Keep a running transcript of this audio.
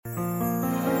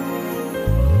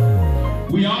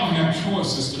We all have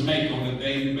choices to make on a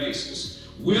daily basis.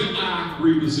 Will I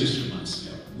reposition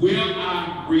myself? Will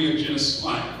I readjust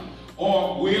slightly?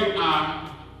 Or will I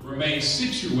remain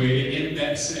situated in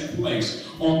that set place?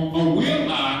 Or will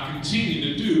I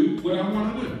continue to do what I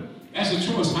want to do? That's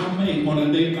a choice I make on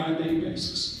a day-by-day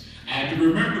basis. I have to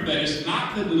remember that it's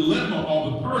not the dilemma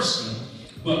of the person,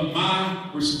 but my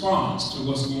response to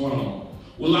what's going on.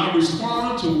 Will I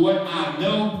respond to what I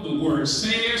know the word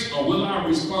says, or will I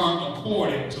respond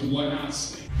according to what I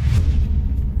say?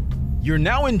 You're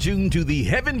now in tune to the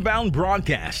Heaven Bound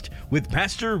broadcast with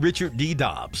Pastor Richard D.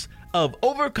 Dobbs of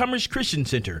Overcomers Christian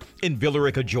Center in Villa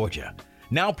Rica, Georgia.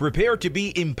 Now prepare to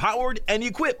be empowered and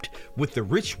equipped with the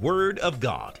rich word of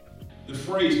God. The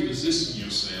phrase position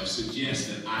yourself suggests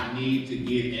that I need to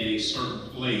get at a certain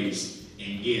place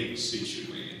and get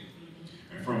situated.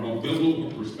 And from a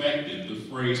biblical perspective, the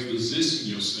phrase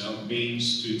position yourself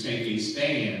means to take a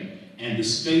stand and to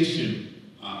station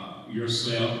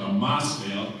yourself or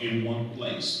myself in one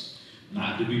place,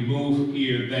 not to be moved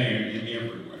here, there, and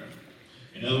everywhere.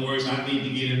 In other words, I need to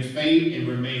get in faith and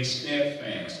remain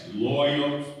steadfast,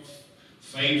 loyal,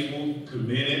 faithful,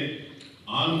 committed,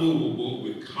 unmovable,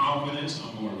 with confidence.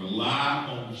 I'm going to rely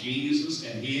on Jesus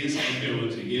and his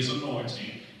ability, his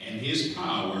anointing, and his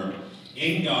power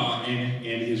in God and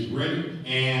his written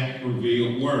and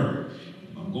revealed word.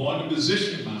 I'm going to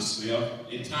position myself.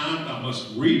 At times, I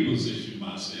must reposition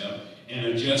myself and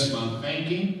adjust my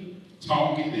thinking,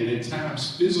 talking, and at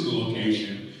times physical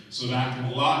occasion so that I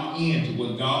can lock into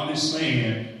what God is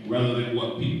saying rather than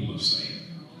what people are saying.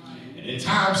 And at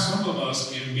times, some of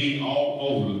us can be all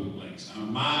over the place. Our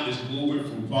mind is moving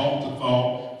from thought to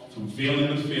thought, from feeling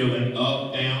to feeling,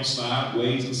 up, down,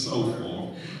 sideways, and so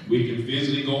forth. We can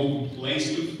physically go from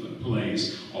place to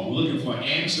place or looking for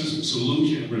answers,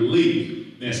 solution,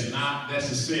 relief that's not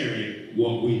necessarily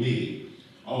what we need.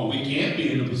 Or we can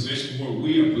be in a position where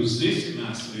we are positioning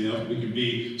ourselves. We can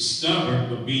be stubborn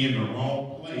but be in the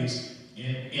wrong place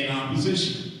in our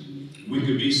position. We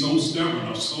could be so stubborn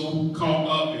or so caught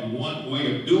up in one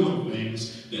way of doing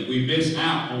things that we miss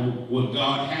out on what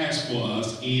God has for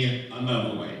us in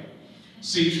another way.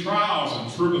 See, trials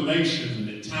and tribulations and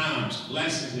at times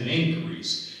blessings and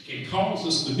increase can cause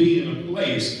us to be in a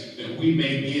place that we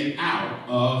may get out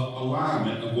of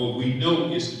alignment of what we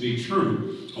know is to be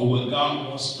true or what God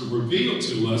wants to reveal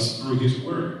to us through his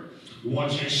word. We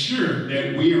want to ensure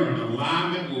that we are in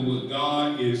alignment with what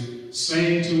God is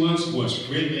saying to us, what's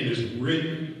written in his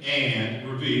written and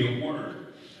revealed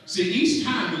word. See, each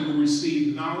time that we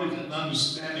receive knowledge and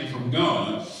understanding from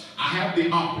God, I have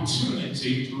the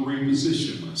opportunity to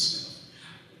reposition myself,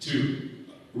 to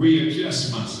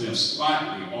readjust myself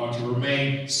slightly, or to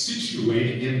remain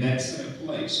situated in that set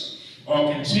place,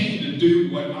 or continue to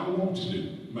do what I want to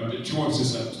do. But the choice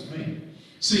is up to me.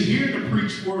 See, hearing the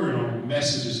preached word on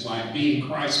messages like being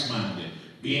Christ-minded,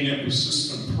 being a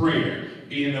persistent prayer,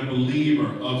 being a believer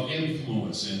of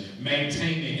influence, and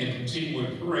maintaining and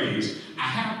continuing praise, I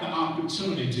have the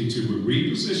opportunity to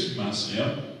reposition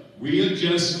myself,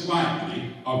 readjust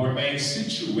slightly, or remain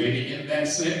situated in that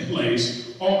set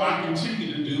place, or I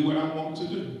continue to do what I want to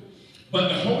do. But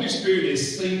the Holy Spirit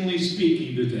is singly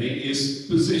speaking today is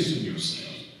position yourself.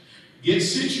 Get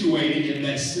situated in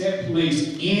that set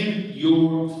place in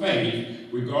your faith,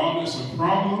 regardless of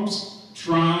problems,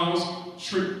 trials,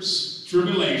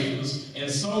 tribulations, and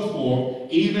so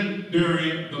forth, even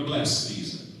during the blessed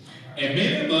season. And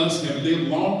many of us have lived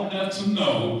long enough to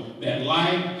know that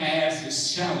life has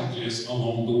its challenges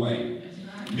along the way.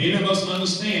 Many of us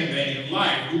understand that in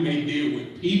life we may deal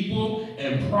with people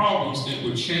and problems that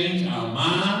will change our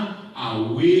mind, our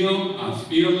will, our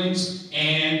feelings,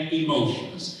 and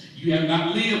emotions. You have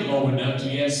not lived long enough to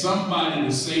have somebody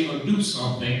to say or do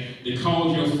something that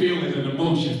cause your feelings and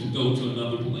emotions to go to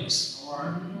another place.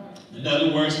 In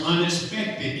other words,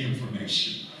 unexpected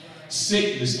information,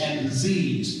 sickness and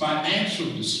disease, financial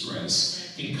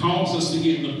distress can cause us to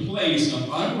get in a place of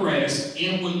unrest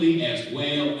inwardly as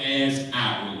well as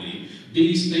outwardly.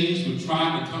 These things will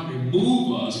try to come and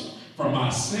move us from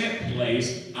our set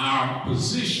place, our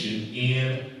position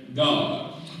in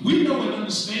God. We know and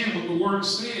understand what the word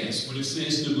says when it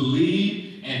says to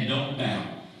believe and don't doubt.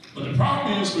 But the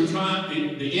problem is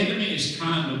the enemy is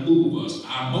trying to move us.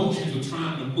 Our emotions are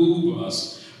trying to move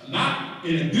us, not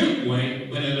in a good way,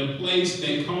 but in a place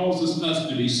that causes us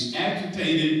to be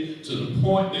agitated to the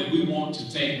point that we want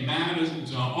to take matters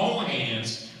into our own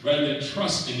hands rather than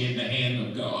trusting in the hand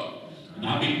of God. And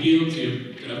I've been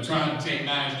guilty of trying to take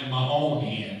matters in my own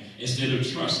hand instead of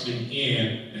trusting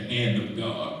in the hand of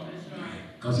God.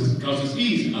 Because it's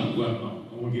easy. I want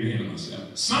to get ahead of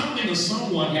myself. Something or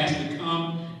someone has to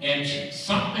come and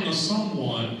something or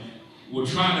someone will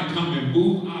try to come and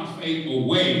move our faith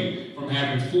away from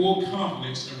having full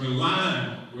confidence and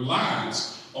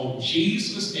reliance on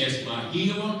Jesus as my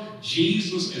healer,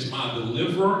 Jesus as my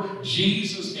deliverer,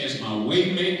 Jesus as my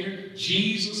way maker,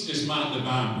 Jesus as my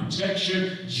divine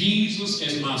protection, Jesus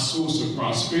as my source of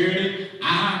prosperity.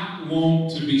 I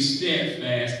want to be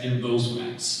steadfast in those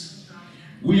facts.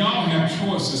 We all have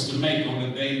choices to make on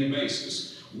a daily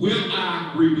basis. Will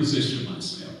I reposition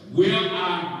myself? Will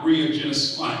I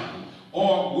readjust slightly?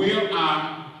 Or will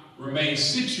I remain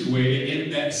situated in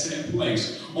that set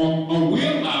place? Or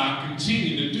will I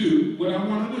continue to do what I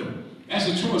want to do? That's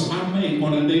a choice I make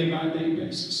on a day-by-day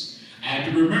basis. I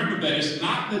have to remember that it's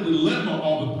not the dilemma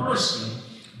of the person,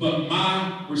 but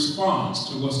my response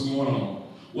to what's going on.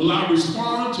 Will I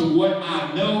respond to what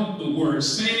I know the word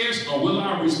says, or will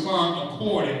I respond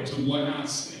according to what I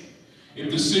say? If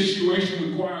the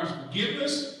situation requires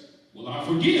forgiveness, will I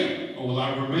forgive, or will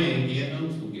I remain in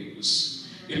unforgiveness?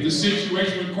 If the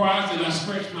situation requires that I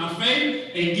stretch my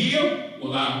faith and give,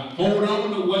 will I hold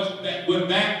on to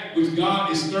that which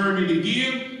God is stirring me to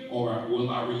give, or will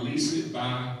I release it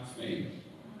by faith?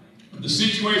 If the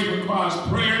situation requires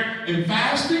prayer and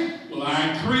fasting, will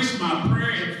I increase my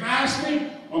prayer and fasting,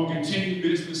 or continue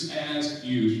business as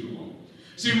usual?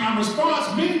 See, my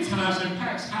response many times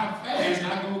impacts how fast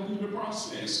I go through the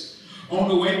process on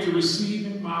the way to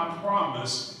receiving my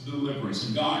promised deliverance.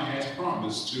 And God has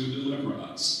promised to deliver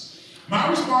us. My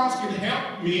response can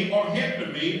help me or hinder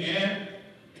me and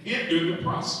hinder the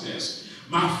process.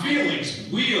 My feelings,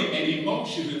 will, and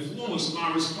emotion influence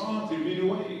my response in many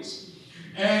ways.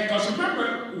 And because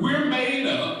remember, we're made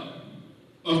up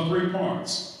of three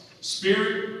parts: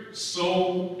 spirit,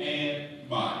 soul, and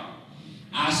body.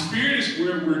 Our spirit is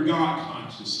where we're God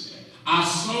conscious in. Our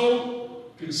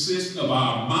soul consists of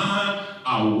our mind,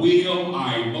 our will,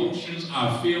 our emotions,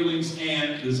 our feelings,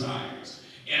 and desires.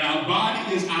 And our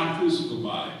body is our physical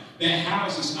body that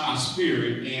houses our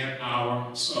spirit and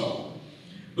our soul.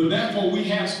 But therefore, we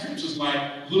have scriptures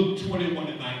like Luke 21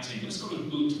 and 19. Let's go to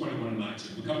Luke 21 and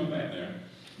 19. We're coming back there.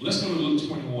 Let's go to Luke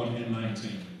 21 and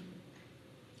 19.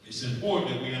 It's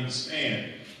important that we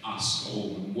understand our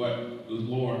soul and what the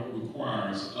Lord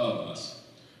requires of us.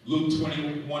 Luke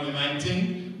 21 and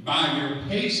 19, by your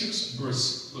patience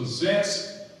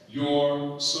possess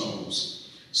your souls.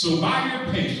 So by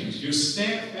your patience, you're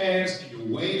steadfast and you're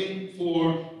waiting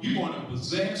for, you want to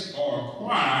possess or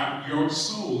acquire your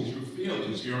souls, your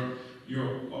feelings,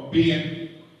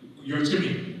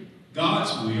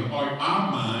 God's will, or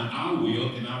our mind, our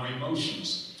will, and our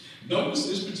emotions. Notice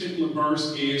this particular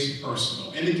verse is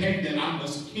personal, indicating that I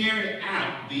must carry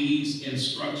out these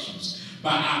instructions.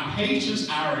 By our patience,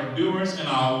 our endurance, and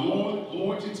our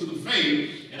loyalty to the faith,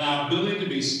 and our ability to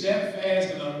be steadfast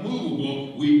and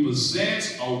unmovable, we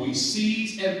possess or we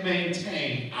seize and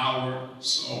maintain our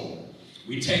soul.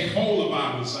 We take hold of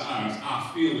our desires,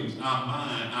 our feelings, our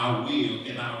mind, our will,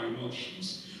 and our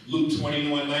emotions. Luke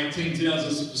 21:19 tells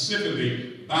us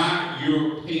specifically, by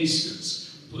your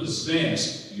patience,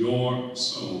 possess your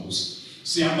souls.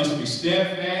 See, I must be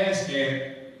steadfast,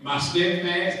 and my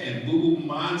steadfast and movable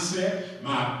mindset,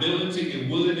 my ability and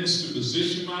willingness to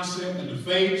position myself in the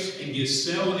faith and get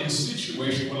settled in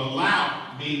situation will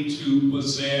allow me to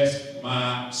possess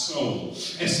my soul.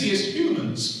 And see, as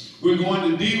humans, we're going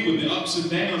to deal with the ups and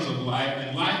downs of life,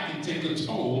 and life can take a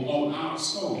toll on our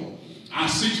soul. Our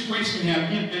situation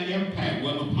have an impact,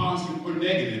 whether positive or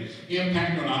negative,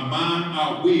 impact on our mind,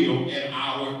 our will, and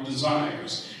our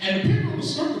desires. And depending on the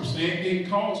circumstance, it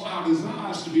causes our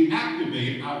desires to be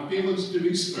activated, our feelings to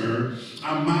be stirred,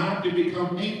 our mind to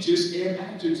become anxious and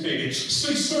agitated.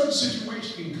 See, certain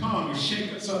situations can come and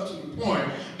shake us up to the point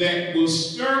that will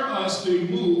stir us to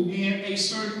move in a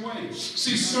certain way.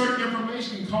 See, certain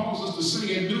information can cause us to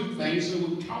say and do things that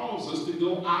will cause us to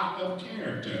go out of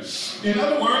character. In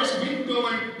other words, we can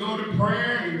go to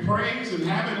prayer and praise and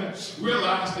having to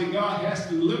realize that God has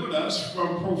delivered us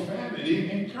from profanity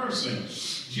and cursing.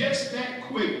 Just that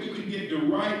quick, you can get the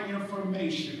right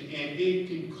information, and it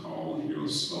can cause your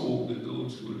soul to go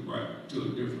to a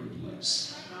different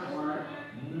place.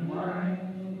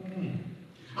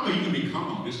 I mean, you can be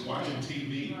calm just watching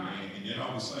TV, man, and then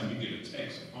all of a sudden you get a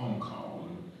text, a phone call,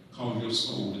 and cause your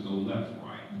soul to go left,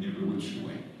 right, and every which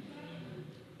way.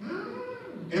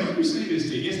 And let me say this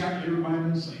to you, it's happening to everybody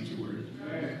in the sanctuary.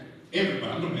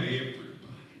 Everybody, no matter everybody.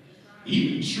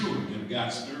 Even children have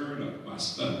got stirred up by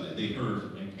stuff that they heard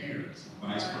from their parents, and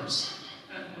vice versa.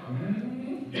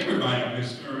 Everybody has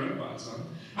been stirred up by something.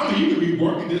 I mean, you could be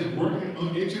working at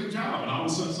your job, and all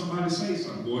of a sudden somebody say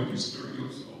something, boy, you stir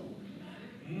your soul.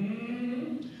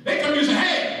 They come and say,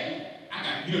 hey,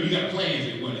 You know, you got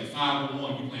plans at what? At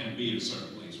 5:01, you plan to be at a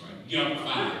certain place, right? You get up at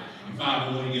 5.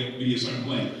 At 5:01, you get to be at a certain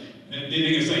place. And then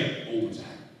they can say, overtime.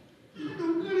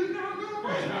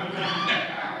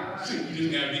 See, you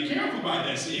just got to be careful about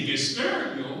that. See, it can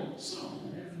stir your soul.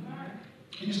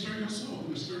 It can stir your soul. It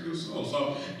can stir your soul.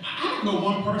 So I don't know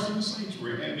one person in the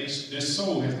sanctuary that their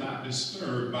soul has not been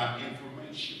stirred by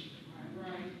information.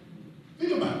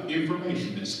 Think about it.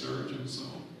 Information that stirred your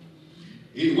soul.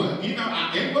 It wasn't, you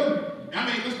know, it wasn't, I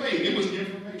mean, let's say it was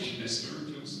information that stirred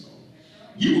your soul.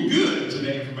 You were good until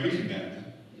that information got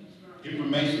there.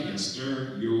 Information can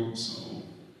stir your soul.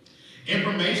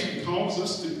 Information causes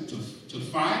us to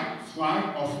fight,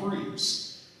 flight, or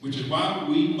freeze, which is why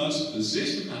we must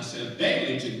position ourselves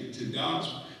daily to God's,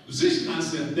 position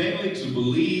ourselves daily to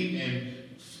believe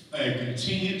and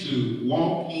continue to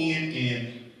walk in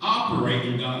and operate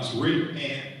in God's written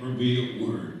and revealed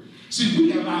word. See,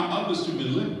 we allow others to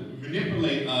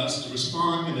manipulate us to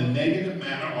respond in a negative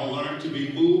manner or learn to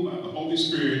be moved by the Holy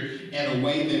Spirit in a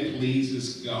way that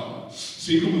pleases God.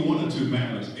 See, it could be one or two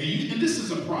matters. And this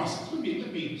is a process. Let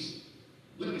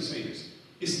me say this.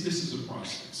 This is a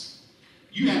process.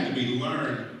 You have to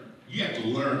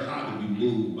learn how to be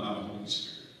moved by the Holy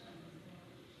Spirit.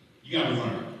 You got to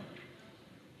learn.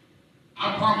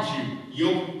 I promise you,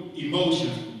 your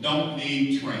emotions don't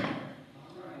need training.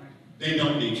 They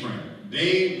don't need training.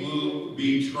 They will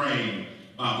be trained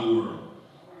by the word.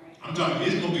 I'm talking,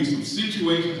 there's going to be some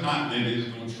situations out there that is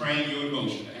going to train your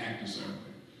emotion to act a certain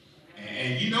way.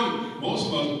 And you know, most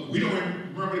of us, we don't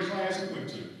remember the class we went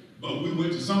to, but we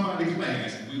went to somebody's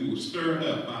class and we were stirred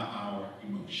up by our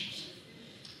emotions.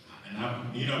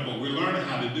 But we're learning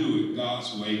how to do it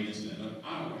God's way instead of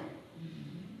our way.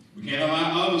 We can't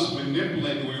allow others to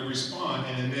manipulate the way we respond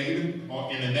in a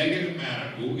negative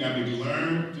manner. But we got to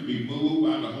learn to be moved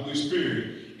by the Holy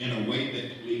Spirit in a way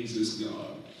that pleases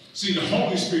God. See, the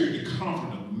Holy Spirit, the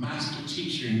comforter, master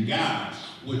teacher, and guide,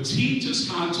 will teach us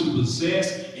how to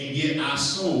possess and get our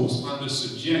souls under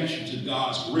subjection to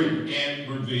God's written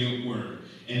and revealed word.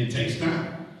 And it takes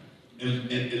time. And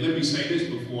let me say this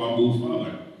before I move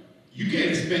further. You can't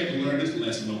expect to learn this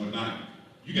lesson overnight.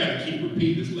 You got to keep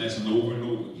repeating this lesson over and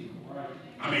over again.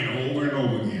 I mean, over and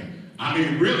over again. I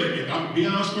mean, really, if I'm be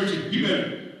honest with you, you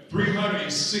better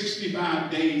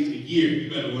 365 days a year, you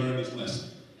better learn this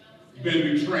lesson. You better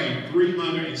be trained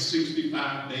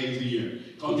 365 days a year.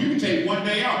 Because you can take one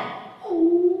day off.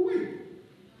 Ooh-wee.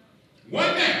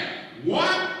 One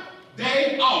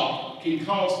day off can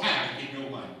cause havoc in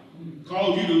your life.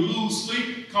 Cause you to lose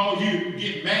sleep, cause you to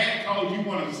get mad, cause you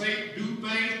want to say, do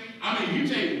things. I mean, you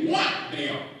take one day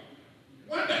off.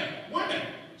 One day.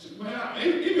 So, well,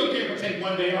 it'd be okay if I take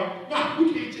one day off. No,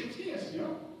 we can't take tests,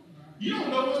 yo. You don't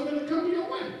know what's going to come your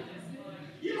way.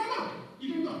 You don't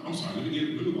know. I'm sorry, let me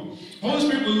get moving on. Holy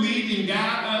Spirit will lead and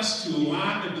guide us to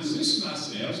align and position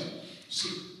ourselves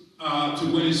to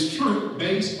what is true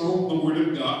based on the Word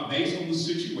of God, based on the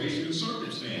situation and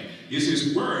circumstance. It's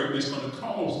His Word that's going to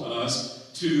cause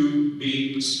us to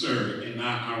be stirred and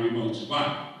not our emotions.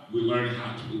 Why? We're learning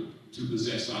how to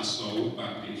possess our soul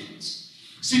by patience.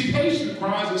 See, patience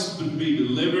requires us to be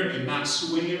delivered and not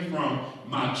swinging from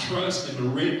my trust in the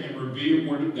written and revealed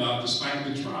Word of God despite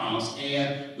the trials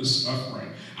and the suffering.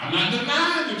 I'm not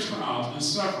denying the trials and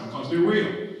suffering because they're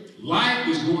real. Life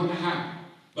is going to happen.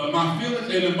 But my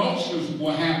feelings and emotions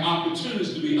will have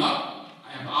opportunities to be up.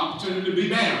 I have the opportunity to be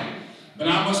down. But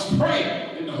I must pray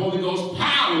that the Holy Ghost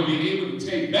power will be able to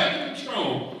take better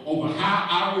control over how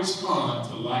I respond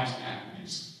to life's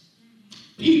happenings.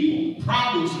 People,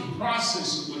 problems, and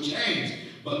processes will change,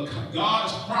 but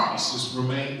God's promises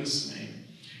remain the same.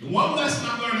 And one lesson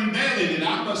I'm learning daily that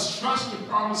I must trust the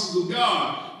promises of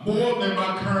God more than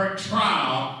my current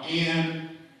trial and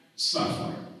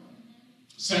suffering.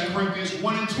 2 Corinthians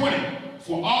 1:20.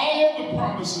 For all the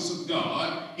promises of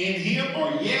God in Him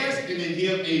are yes, and in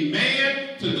Him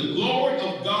amen, to the glory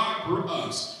of God through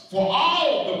us. For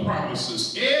all the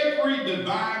promises, every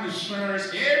divine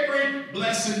assurance, every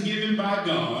blessing given by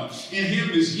God, in Him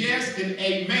is yes and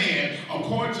amen,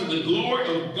 according to the glory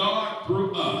of God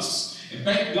through us. And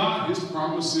thank God His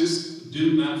promises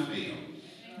do not fail.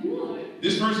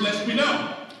 This verse lets me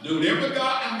know that whatever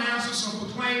God announces or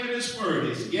proclaims in His word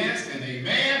is yes and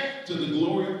amen to the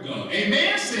glory of God.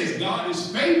 Amen says God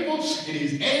is faithful and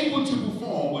is able to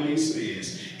perform what He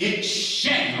says. It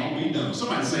shall be done.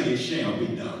 Somebody say it shall be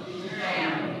done.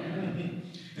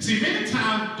 And see, many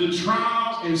times the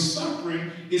trials and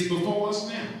suffering is before us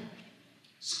now.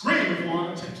 Screaming for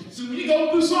our attention. So when you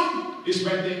go through something, it's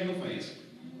right there in your face.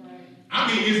 I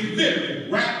mean, it's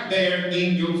literally right there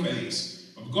in your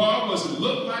face. Regardless it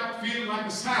look like, feel like, or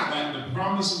sound like, the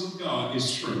promises of God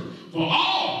is true. For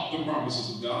all the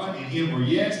promises of God in him are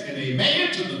yes and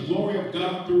amen to the glory of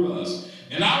God through us.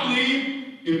 And I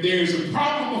believe if there's a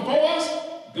problem before us,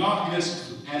 God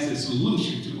has a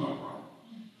solution to our problem.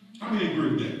 How many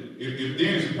agree with that? If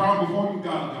there's a problem before you,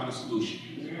 God got a solution.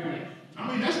 I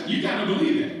mean, you got to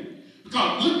believe that.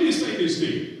 Because let me just say this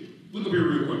thing. Look up here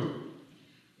real quick.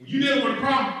 When you deal with a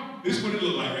problem, this is what it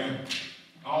look like, man.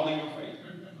 All in your face.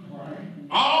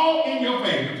 All in your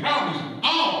face. The problem is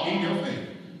all in your face.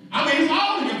 I mean, it's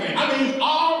all in your face. I mean, it's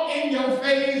all in your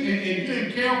face, and you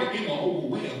didn't care, but it will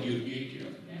overwhelm you if you ain't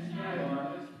careful.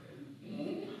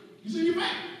 It's in your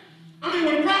face. I mean,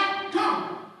 when a problem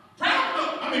comes,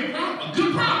 a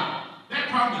good problem, that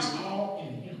problem is all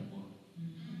in him.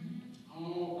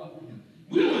 All up in him.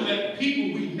 We don't let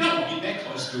people we know get that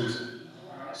close to us.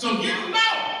 So you know.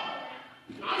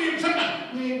 I mean,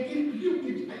 sometimes, man,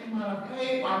 you get out of my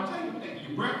face. I'm telling you,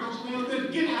 your breath goes smell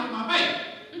good. Get out of my face.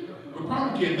 The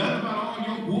problem care nothing about all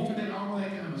your woofing and all that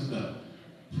kind of stuff.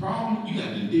 Problem, you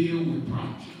got to deal with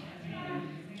problems.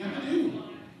 You got to deal with it.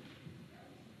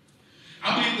 I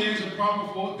believe there's a problem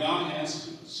before God has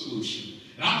a solution.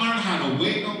 And I've learned how to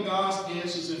wait on God's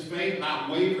answers in faith, not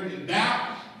wavering in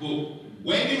doubt, but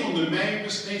waiting on the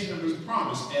manifestation of his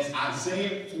promise, as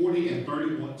Isaiah 40 and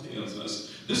 31 tells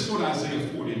us. Let's go to Isaiah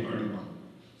 40 and 31.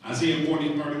 Isaiah 40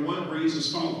 and 31 reads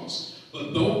as follows.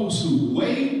 But those who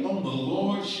wait on the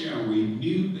Lord shall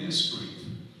renew their strength.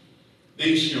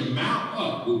 They shall mount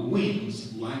up with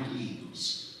wings like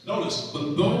eagles. Notice,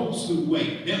 but those who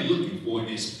wait, they're looking for and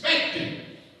expecting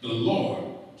the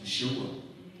Lord to show up.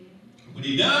 When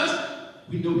he does,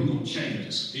 we know he's going to change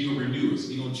us. He's going to renew us.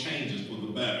 He's going to change us for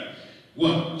the better.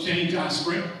 What? Change our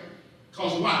strength?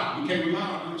 Because why? We can't rely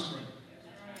on our strength.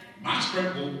 My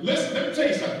strength will, listen, let me tell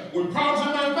you something. When problems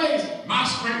in my face, my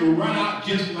strength will run out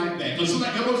just like that. Because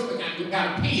somebody else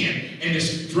got a pen and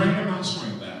it's draining my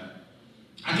strength out.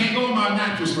 I can't go with my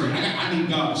natural strength. I need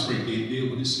God's strength to deal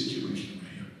with this situation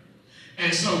right here.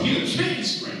 And so he'll change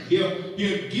strength.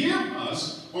 He'll give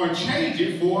us or change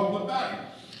it for the better.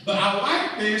 But I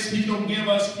like this. He's going to give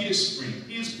us his strength,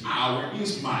 his power,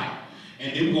 his might.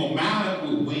 And then we're going to mount up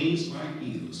with wings like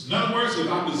eagles. In other words, if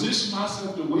I position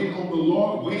myself to wait on the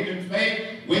Lord, wait in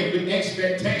faith, wait with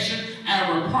expectation, I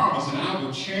have a promise that I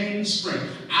will change strength.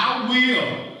 I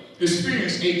will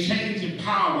experience a change in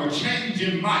power, a change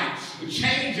in might, a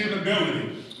change in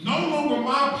ability. No longer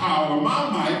my power, my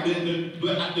might,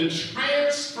 but the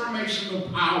transformation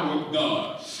of power of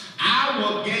God. I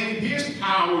will gain his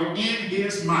power in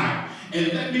his might. And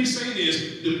let me say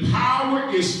this, the power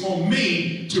is for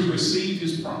me to receive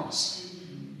his promise.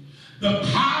 The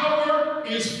power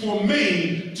is for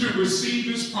me to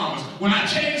receive his promise. When I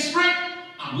change strength,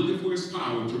 I'm looking for his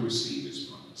power to receive his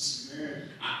promise.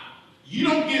 You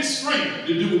don't get strength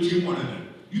to do what you want to do.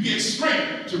 You get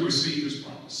strength to receive his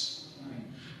promise.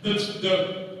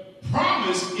 The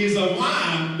promise is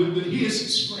aligned with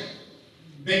his strength.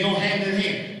 They go hand in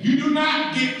hand. You do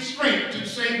not get strength to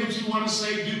say what you want to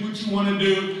say, do what you want to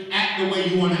do, act the way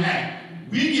you want to act.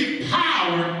 We get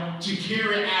power to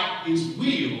carry out his will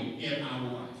in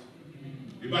our life.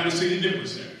 Everybody see the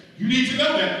difference there? You need to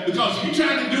know that, because if you're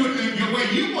trying to do it the way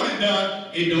you want it done,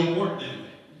 it don't work that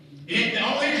way. It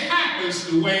only happens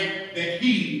the way that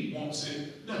he wants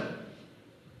it done.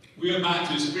 We're about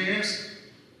to experience,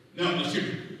 better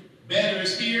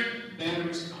is here, better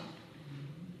is coming.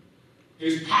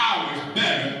 His power is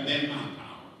better than my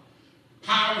power.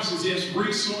 Power suggests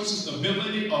resources,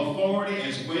 ability, authority,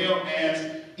 as well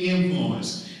as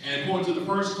influence. And according to the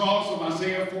first clause of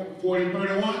Isaiah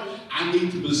 40:31, I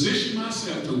need to position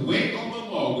myself to wait on the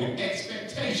Lord with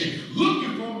expectation,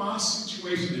 looking for my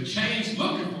situation to change,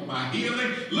 looking for my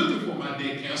healing, looking for my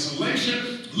debt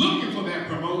cancellation, looking for that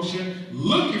promotion,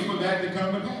 looking for that to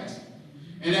come to pass.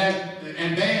 And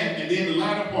then the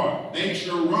latter part, they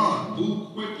shall run,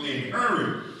 move quickly, and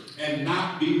hurry, and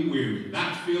not be weary,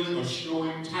 not feeling or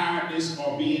showing tiredness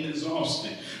or being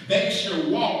exhausted. They shall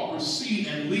walk, proceed,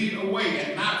 and lead away,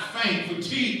 and not faint,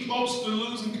 fatigue, close to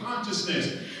losing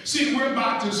consciousness. See, we're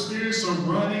about to experience some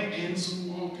running and some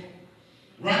walking.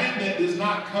 Running that does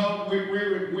not come with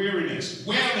weariness.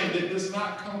 Wailing that does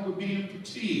not come with being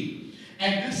fatigued.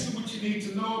 And this is what you need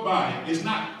to know about it. It's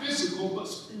not physical, but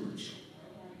spiritual.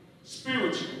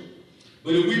 Spiritual.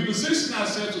 But if we position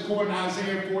ourselves according to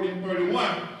Isaiah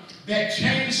 40:31, that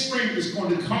changed strength is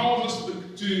going to cause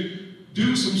us to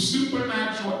do some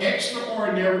supernatural,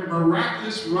 extraordinary,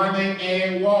 miraculous running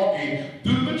and walking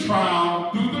through the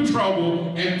trial, through the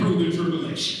trouble, and through the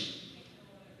tribulation.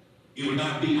 It will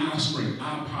not be our strength,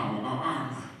 our power, or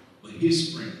our might, but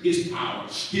his strength, his power,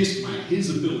 his might, his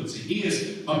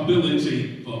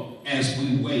ability for, as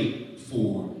we wait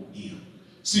for him.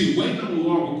 See, waiting on the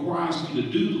Lord requires me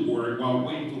to do the word while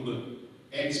waiting for the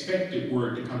expected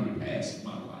word to come to pass in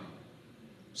my life.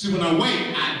 See, when I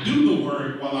wait, I do the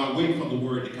word while I wait for the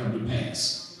word to come to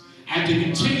pass. I have to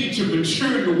continue to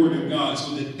mature in the word of God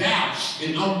so that doubt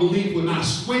and unbelief will not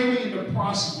sway me in the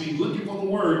process of me looking for the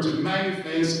word to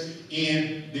manifest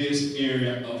in this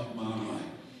area of my life.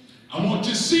 I want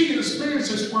to see and experience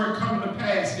this word coming to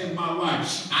pass in my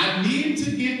life. I need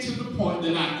to get to the point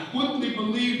that I quickly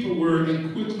believe the word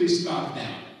and quickly stop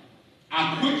doubting.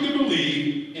 I quickly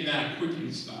believe and I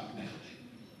quickly stop doubting.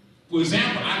 For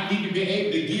example, I need to be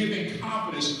able to give in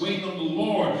confidence, waiting on the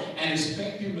Lord, and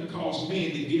expect him to cause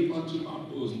men to give unto my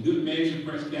bosom. Good measure,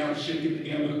 pressed down, shaken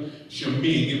together, shall men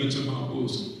give unto my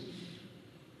bosom.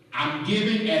 I'm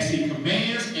giving as he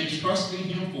commands and trusting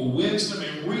him for wisdom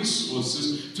and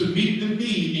resources to meet the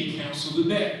need and cancel the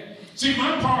debt. See,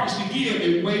 my part is to give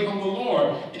and wait on the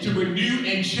Lord and to renew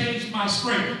and change my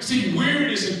strength. See,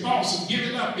 weariness and thoughts of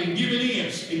giving up and giving in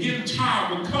and getting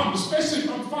tired will come, especially if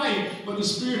I'm fighting with the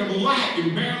spirit of lack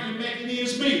and barely making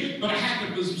ends meet. But I have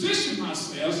to position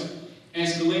myself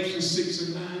as Galatians 6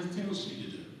 and 9 tells me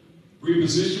to do.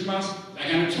 Reposition myself. I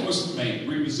got a choice to make.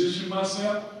 Reposition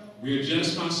myself,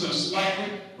 readjust myself slightly,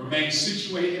 remain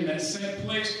situated in that same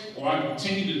place, or I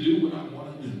continue to do what I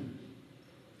want to do.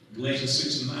 Galatians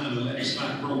 6 and 9, let us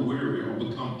not grow weary or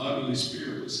become utterly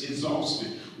spiritless,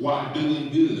 exhausted while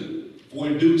doing good. For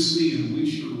in due season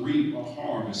we shall reap a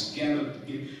harvest, gather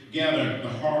the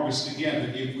harvest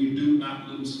together if we do not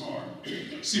lose heart.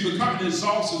 See, becoming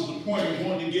exhausted to the point of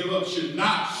wanting to give up should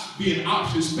not be an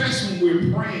option, especially when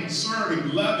we're praying, serving,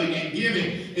 loving, and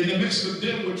giving in the midst of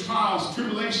dealing with trials,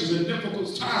 tribulations, and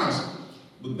difficult times.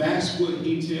 But that's what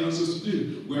he tells us to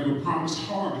do. We have a promised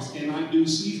harvest in our due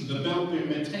season. Developing and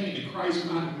maintaining the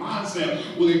Christ-minded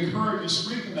mindset will encourage and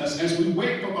strengthen us as we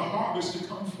wait for the harvest to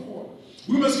come forth.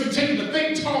 We must continue to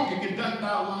think, talk, and conduct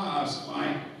our lives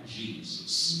like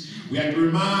Jesus. We have to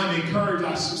remind and encourage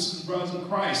our sisters and brothers in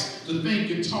Christ to think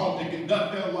and talk and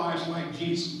conduct their lives like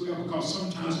Jesus will, because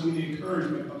sometimes we need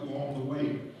encouragement along the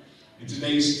way. In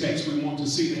today's text, we want to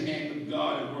see the hand of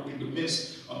God at work in the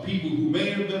midst of people who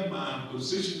made up their mind,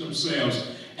 position themselves,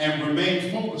 and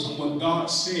remain focused on what God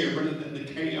said rather than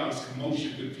the chaos,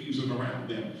 commotion, confusion around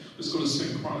them. Let's go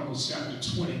to 2 Chronicles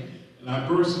chapter 20. And our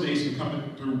verse today is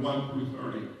coming through 1 through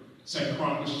 30. 2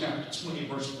 Chronicles chapter 20,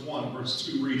 verse 1, verse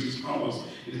 2 reads as follows.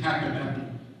 It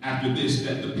happened after this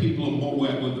that the people of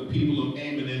Moab, with the people of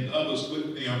Ammon and others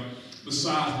with them,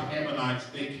 besides the Ammonites,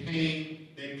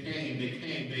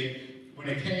 when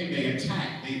they came, they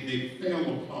attacked, they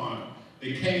fell upon,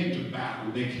 they came to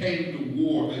battle, they came to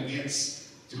war against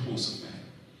Jehoshaphat.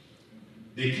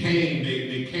 They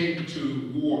came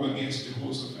to war against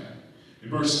Jehoshaphat. In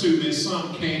verse 2, then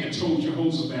some came and told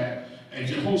Jehoshaphat, and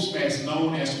Jehoshaphat is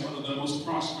known as one of the most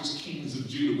prosperous kings of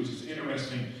Judah, which is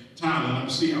interesting title. And I'm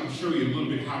show you a little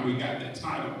bit how we got that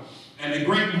title. And a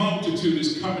great multitude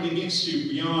is coming against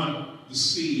you beyond the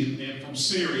sea and from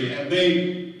Syria, and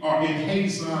they are in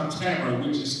Hazon Tamar,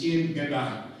 which is in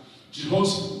Gadai.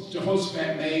 Jehoshaphat's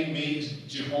name means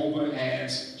Jehovah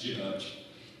as judge.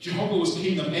 Jehovah was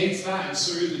king of Azai and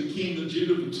served the king of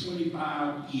Judah for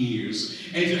 25 years.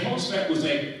 And Jehoshaphat was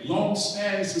a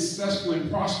long-standing, successful, and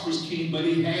prosperous king, but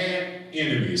he had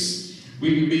enemies.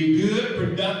 We can be good,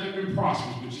 productive, and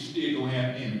prosperous, but you still gonna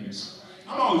have enemies.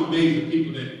 I'm always amazed at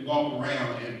people that walk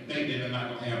around and think that they're not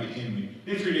gonna have an enemy.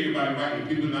 They treat everybody right, and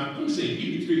people are not. Let me say,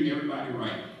 you can treat everybody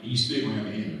right, and you still gonna have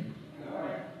an enemy.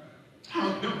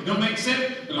 It don't make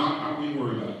sense, but I wouldn't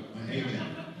worry about it. Amen.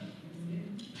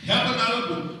 Helping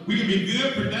others, we can be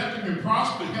good, productive, and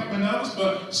prosperous, helping others,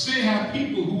 but still have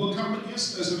people who will come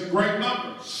against us in a great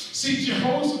number. See,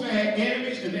 Jehoshaphat had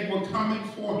enemies, and they were coming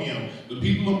for him. The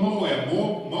people of Moab.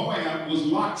 Moab was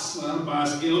Lot's son by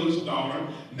his eldest daughter,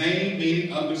 named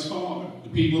meaning of his father. The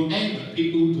people of Ammon,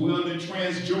 people who dwelled in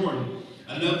Transjordan.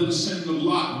 Another descendant of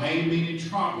Lot, named meaning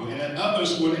trouble, and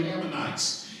others were the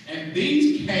Ammonites. And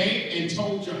these came and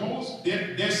told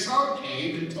Jehoshaphat, their son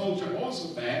came and told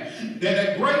Jehoshaphat that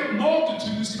a great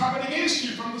multitude is coming against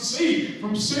you from the sea,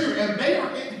 from Syria, and they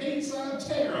are in Hazon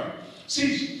Tamar.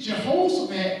 See,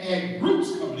 Jehoshaphat had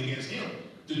groups coming against him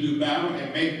to do battle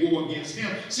and make war against him.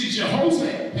 See,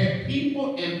 Jehoshaphat had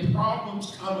people and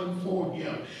problems coming for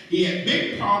him. He had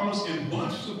big problems and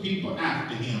bunches of people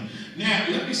after him. Now,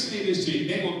 let me say this to you.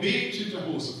 They were big to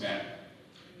Jehoshaphat.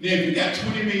 Now, if you got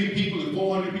 20 million people and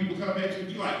 400 people coming at you,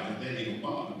 you're like, that ain't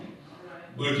gonna bother me.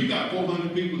 But if you got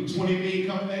 400 people and 20 million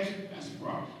coming at you, that's a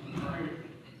problem.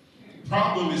 The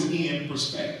problem is in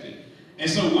perspective. And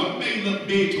so what may look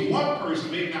big to one person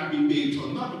may not be big to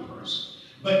another person,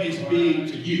 but it's big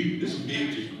to you. This is big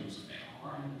to Jehoshaphat.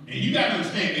 And you got to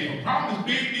understand, if a problem is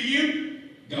big to you,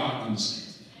 God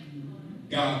understands that.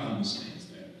 God understands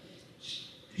that.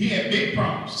 He had big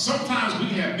problems. Sometimes we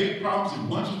have big problems and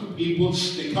bunches of people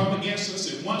that come against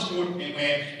us and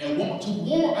want to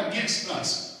war against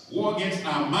us. War against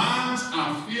our minds,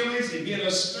 our feelings, and get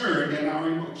us stirred in our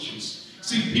emotions.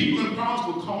 See, people and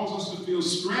problems will cause us to feel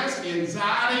stress,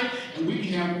 anxiety, and we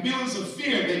can have feelings of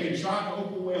fear that can try to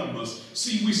overwhelm us.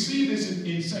 See, we see this in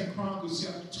 2 Chronicles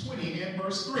chapter 20 and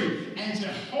verse 3. And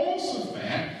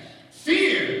Jehoshaphat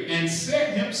feared and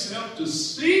set himself to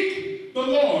seek the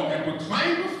Lord and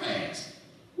proclaim a fast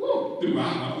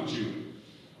throughout all Judah.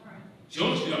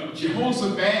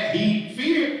 Jehoshaphat, he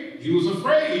feared. He was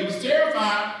afraid. He was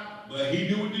terrified. But he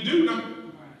knew what to do now.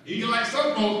 He, like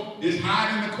some folks, just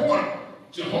hide in the corner.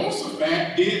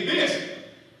 Jehoshaphat did this.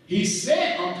 He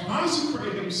set or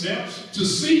consecrated himself to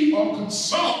seek or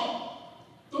consult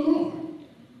the Lord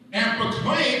and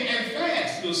proclaim a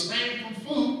fast to abstain from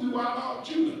food throughout all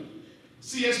Judah.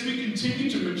 See, as we continue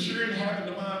to mature and have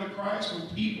the mind of Christ, when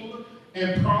people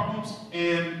and problems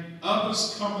and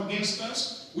others come against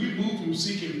us, we move from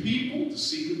seeking people to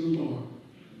seeking the Lord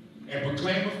and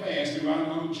proclaim a fast throughout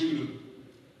all Judah.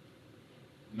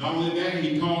 Not only that,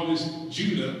 he called his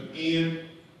Judah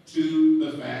into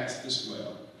the fast as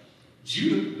well.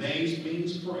 Judah names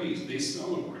means praise. They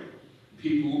celebrate.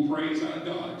 People who praise our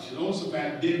God.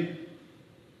 Jehoshaphat didn't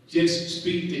just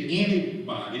speak to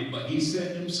anybody, but he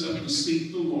set himself to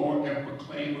seek the Lord and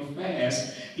proclaim a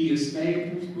fast. He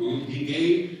abstained from food. He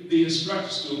gave the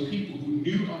instructions to people who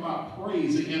knew about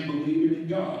praising and believing in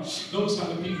God. Those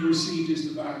are the people who received his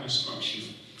divine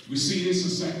instructions. We see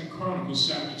this in 2 Chronicles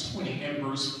chapter 20 and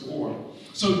verse 4.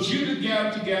 So Judah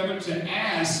gathered together to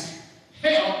ask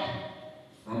help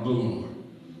from the Lord.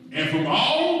 And from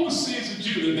all the cities of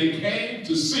Judah, they came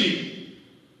to seek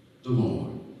the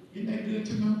Lord. Isn't that good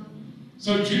to know?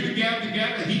 So Judah gathered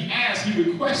together, he asked, he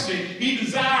requested, he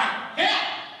desired help.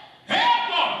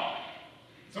 Help, Lord.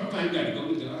 Sometimes you got to go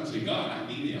to God and say, God, I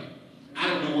need help. I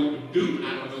don't know what to do.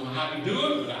 I don't know how to do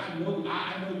it, but I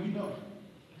know you know.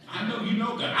 I know you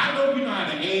know God. I know you know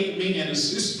how to aid me and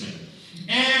assist me.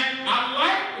 And I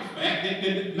like the fact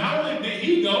that not only did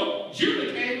he go,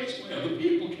 Judah came as well. The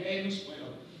people came as well.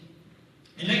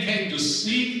 And they came to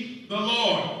seek the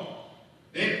Lord.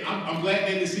 I'm glad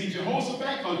they didn't see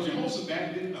Jehoshaphat, because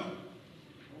Jehoshaphat didn't know.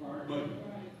 But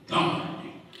God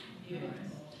did.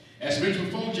 As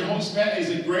mentioned before, Jehoshaphat is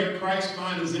a great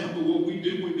Christ-minded example of what we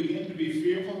do when we begin to be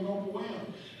fearful and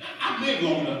overwhelmed. I've lived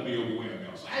long enough to be overwhelmed,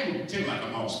 y'all. So I ain't going to pretend like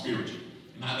I'm all spiritual.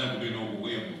 And I've never been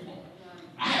overwhelmed before.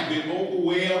 I have been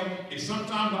overwhelmed, and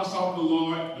sometimes I sought the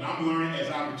Lord, but I'm learning as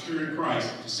I mature in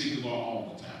Christ to seek the Lord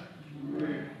all the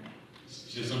time.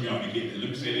 Just some of y'all can get that. Let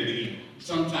me say that again.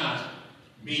 Sometimes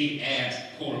me as,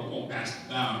 quote-unquote, Pastor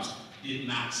Dobbs did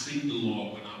not seek the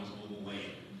Lord when I was overwhelmed.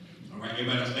 All right,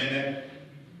 everybody understand that?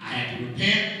 I had to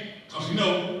repent, because you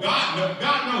know,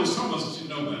 God knows some of us should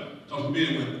know better, because we've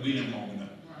been with him long enough.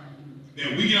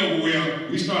 Then we get overwhelmed,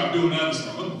 we start doing other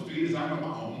stuff. I'm going to figure this out on my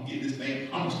own, get this thing.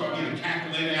 I'm going to start getting a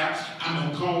calculator out. I'm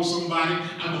going to call somebody.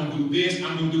 I'm going to do this.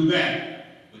 I'm going to do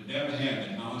that. But never have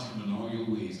the knowledge of him in all your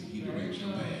ways, and he directs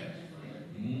your path.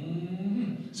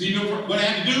 So you know what I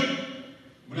had to do?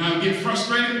 When I would get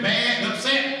frustrated, mad, and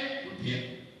upset, repent.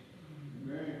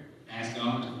 Ask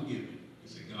God to forgive me. And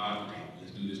say, God, okay,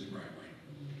 let's do this the right way.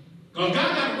 Because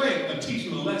God got a way of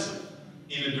teaching a lesson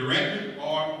in a directed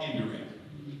or indirect.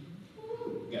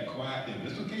 Got quiet there.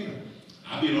 That's okay though.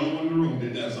 I'll be the only one in the room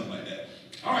that does something like that.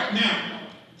 All right, now,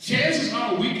 chances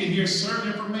are we can hear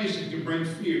certain information can bring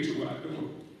fear to our door.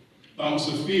 Thoughts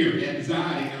of fear,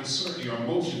 anxiety, uncertainty, or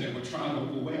emotion that would try to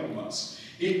overwhelm us.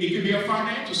 It could be a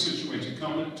financial situation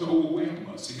coming to overwhelm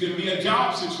us. It could be a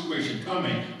job situation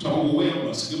coming to overwhelm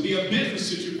us. It could be a business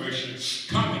situation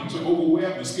coming to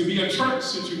overwhelm us. It could be a church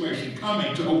situation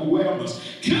coming to overwhelm us.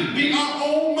 It could be our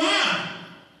own mind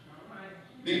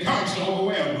that comes to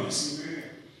overwhelm us.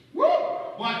 Woo!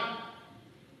 What?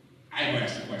 I ain't gonna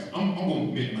ask the question. I'm gonna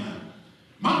admit mine.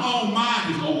 My own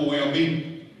mind is overwhelming.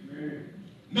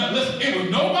 No, listen, it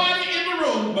was nobody in the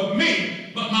room but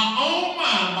me, but my own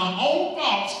mind, my own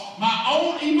thoughts, my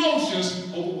own emotions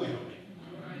overwhelmed me.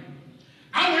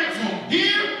 I went from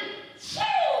here,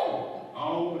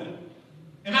 all over there.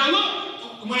 And I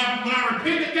looked, when I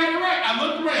repented, got it right, I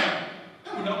looked around.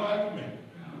 There was nobody for me.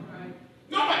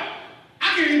 Nobody.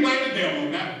 I can't even blame the devil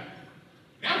on that.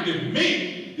 That was just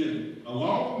me, just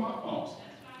along with my thoughts,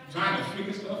 trying to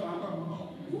figure stuff out on my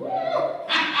own. Woo!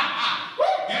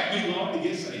 Help me, Lord, to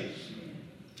get saved.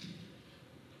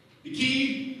 The key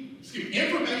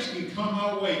can come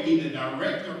our way, either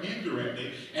direct or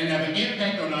indirectly, and have an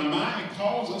impact on our mind and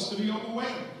cause us to be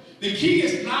overwhelmed. The key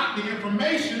is not the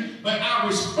information, but our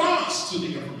response to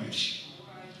the information.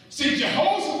 See,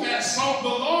 Jehoshaphat sought the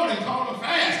Lord and called a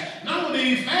fast. Not only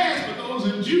did he fast, but those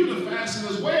in Judah fasted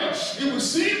as well. It would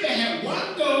seem they had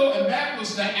one goal, and that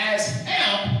was to ask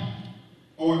help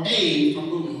or aid from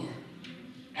the Lord.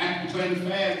 After declaring the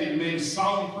fast, they made a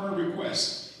solemn prayer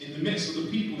request in the midst of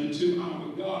the people into our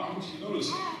God. I want you to notice,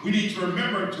 we need to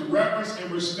remember to reverence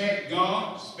and respect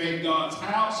God, respect God's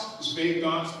house, respect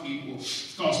God's people,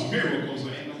 because miracles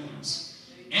are in the house.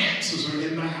 Answers are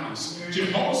in the house.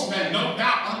 Jehoshaphat no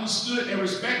doubt understood and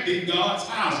respected God's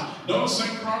house. Notice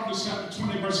 2 Chronicles chapter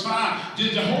 20, verse 5.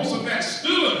 Jehoshaphat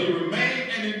stood, he remained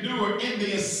and endured in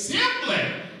the assembly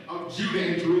of Judah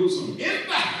and Jerusalem, in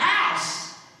the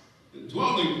house, the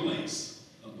dwelling place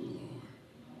of the Lord,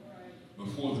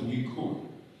 before the new court.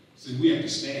 So we have to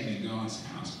stand in God's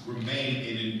house, remain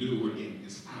and endure in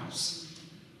his house.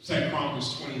 2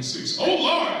 Chronicles 20:6. O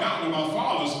Lord, God of our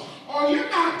fathers, are you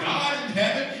not God in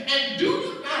heaven? And do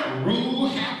you not rule,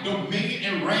 have dominion,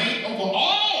 and reign over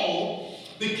all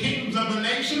the kingdoms of the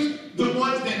nations? The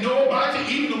ones that know about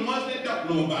you, even the ones that don't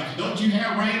know about you. Don't you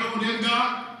have reign over them,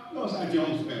 God? Notice how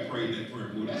Jehoshaphat prayed that prayer.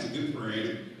 Boy, that's a good prayer, ain't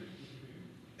it?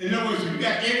 In other words, if you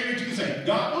got enemies, you can say,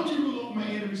 God, don't you rule over my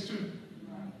enemies too?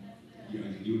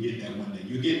 You'll get that one day.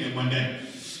 You'll get that one day.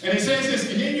 And it says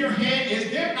this, and in your hand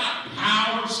is there not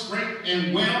power, strength,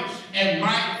 and wealth, and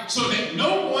might, so that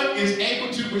no one is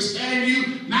able to withstand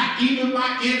you, not even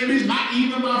my enemies, not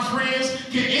even my friends,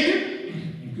 can enter?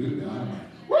 Good God.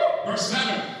 Woo! Verse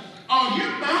 7, are you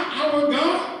not our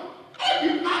God? Are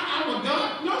you not our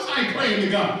God? Notice how he prayed to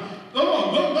God.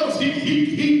 Notice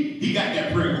he got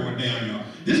that prayer going down, y'all.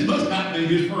 This must not be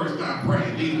his first time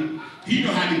praying either. He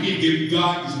know how to give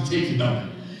God his attention, don't he?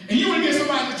 And you want to get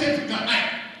somebody's attention, God, like,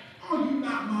 are you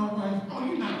not my wife? Are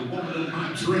you not the woman of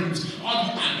my dreams? Are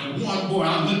you not the one boy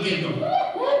I look at the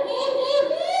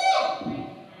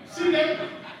see that?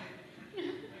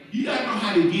 You gotta know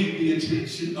how to get the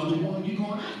attention of the one you're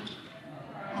going after.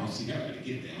 Oh, see, y'all gotta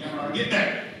get that. Y'all gotta get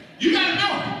that. You gotta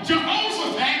know.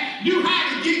 Jehoshaphat knew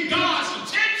how to get God's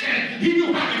attention. He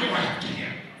knew how to go after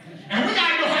him. And we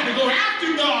gotta know how to go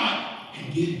after God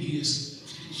and get his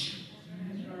attention.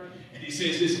 And he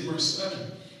says this in verse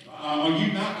 7. Are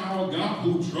you not our God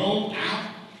who drove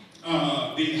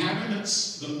out the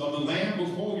inhabitants of the land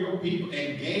before your people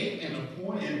and gave and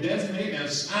appointed and designated and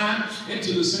assigned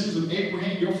into the sins of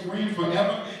Abraham, your friend,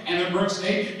 forever? And in verse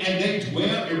 8, and they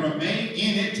dwell and remain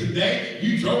in it today.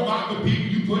 You drove out the people,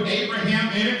 you put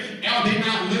Abraham in it. Are they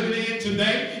not living in it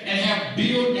today? And have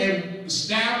built and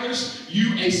established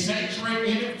you a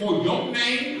sanctuary in it for your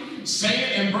name?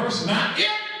 Saying in verse 9,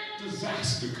 if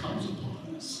disaster comes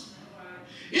upon us,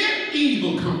 if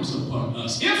evil comes upon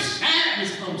us, if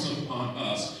sadness comes upon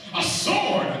us, a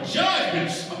sword, a judgment,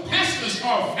 a pestilence,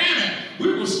 or a famine,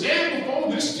 we will stand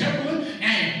before this temple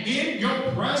and in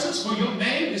your presence, for your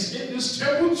name is in this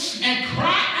temple, and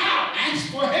cry out,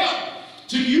 ask for help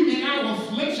to you in our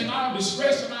affliction, our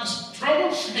distress, and our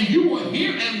trouble, and you will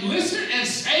hear and listen and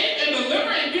save and deliver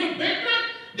and give victory.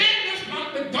 Then this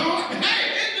not the God,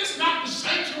 hey, is this not the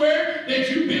sanctuary that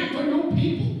you built for your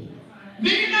people?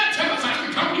 Did you not tell us I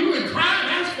should come to you and cry and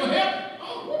ask for help?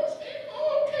 Oh, what is that?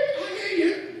 Oh, okay, I hear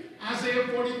you. Isaiah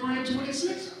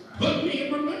 43:26, put me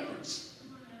in remembrance.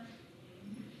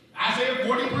 Isaiah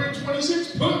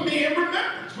 43:26, put me in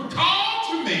remembrance.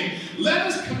 Recall to me, let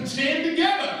us contend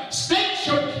together. State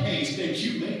your case that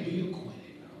you may be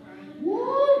acquitted.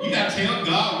 Woo. You got to tell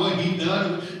God what he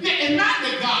done. And not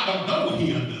that God don't know what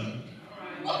he undone.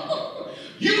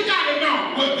 You got to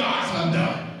know what God's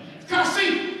undone. Because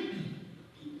see,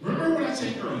 remember what I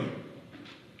said earlier.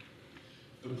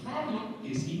 The problem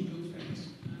is in your face.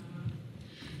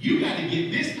 You got to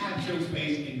get this out your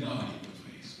face and God in your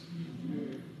face.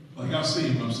 Well, y'all see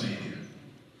what I'm saying here?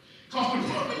 Because the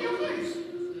problem in your face.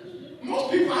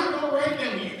 Most people I know right now,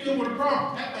 when you deal with a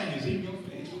problem, that thing is in your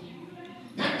face.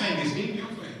 That thing is in your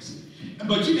face.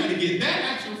 But you got to get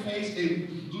that out your face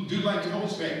and do like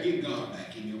Jehoshaphat, get God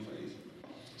back in your face.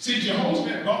 See,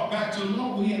 Jehoshaphat brought back to the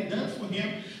Lord what he had done for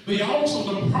him, but also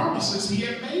the promises he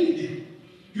had made him.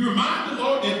 You remind the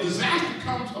Lord that if disaster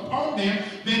comes upon them,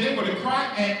 then they were to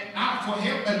cry out for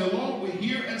help, and the Lord would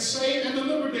hear and save and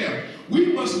deliver them.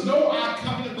 We must know our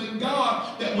covenant with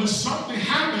God, that when something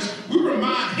happens, we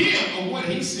remind him of what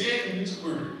he said in his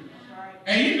word.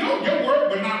 And you know your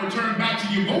word will not return back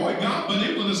to you void, God, but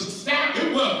it will establish,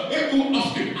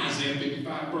 Isaiah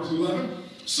 55, verse 11.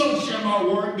 So shall my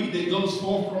word be that goes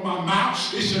forth from my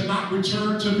mouth. It shall not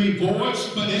return to me void,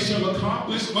 but it shall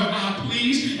accomplish what I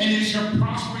please, and it shall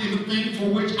prosper in the thing for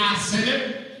which I sent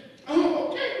it. Oh,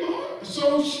 okay, Lord.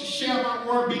 So shall my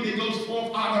word be that goes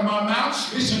forth out of my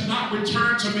mouth. It shall not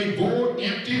return to me void,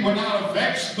 empty, without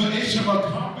effect, but it shall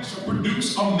accomplish or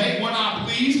produce or make what I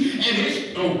please.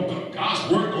 And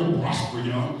God's word gonna prosper,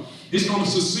 y'all. It's going to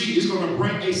succeed. It's going to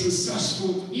bring a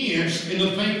successful end in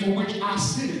the thing for which I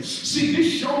sent it. See,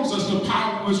 this shows us the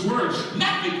power of his word.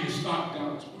 Nothing can stop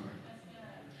God's word.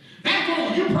 Therefore,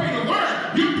 when you pray the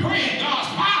word, you're praying God's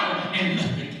power, and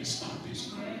nothing can stop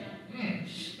his word.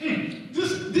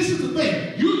 This is the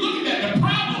thing. You're looking at the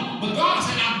problem, but God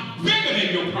said, I'm bigger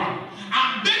than your problem.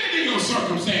 I'm bigger than your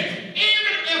circumstance.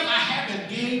 Even if I haven't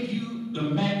gave you the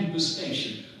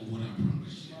manifestation of what I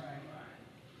promised you.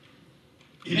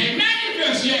 It ain't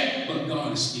manifest yet, but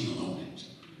God is still on it.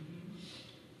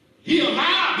 He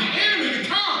allowed the enemy to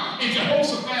come in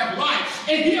Jehoshaphat's life,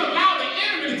 and he allowed the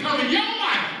enemy to come in your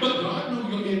life. But God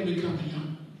knows your enemy coming,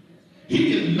 y'all.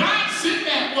 He did not sit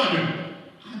back wondering,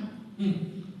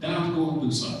 Dad going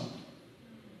through something.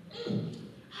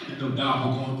 I didn't know Dad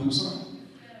was going through something.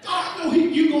 God knows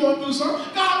you going through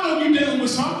something. God knows you dealing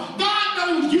with something. God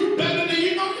knows you better than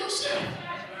you know yourself.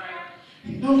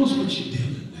 He knows what you're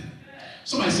dealing with.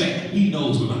 Somebody say, he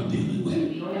knows what I'm dealing with.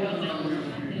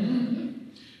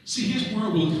 See, his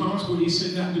word will accomplish what he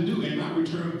sent out to do and not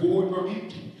return void or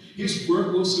empty. His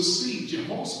word will succeed.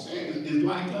 Jehoshaphat is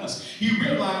like us. He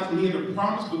realized that he had a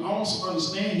promise, but also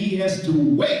understand he has to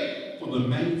wait for the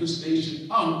manifestation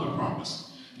of the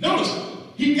promise. Notice,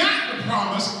 he got the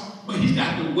promise, but he's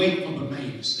got to wait for the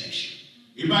manifestation.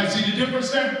 Everybody see the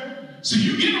difference there? So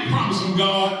you get a promise from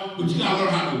God, but you got to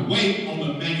learn how to wait on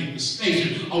the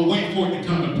manifestation or wait for it to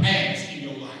come to pass in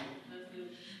your life.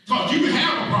 Because you can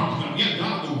have a promise. Now, yeah,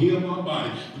 God will heal my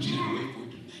body, but you got to wait for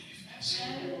it to manifest.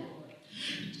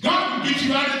 God will get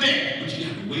you out of debt, but you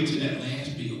got to wait till that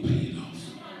last bill paid off.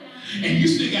 And you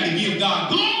still got to give God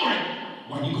glory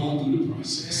while you're going through the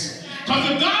process.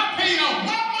 Because if God paid off 1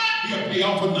 month, he'll pay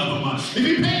off another month. If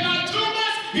he paid off 2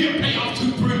 months, he'll pay off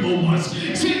 2-3 more months.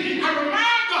 See, I remind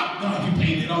God, you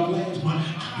paid it off last month.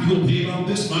 You're going to pay it off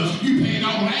this month. You paid it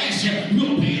off last year. You're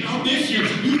going to pay it off this year.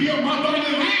 You healed my body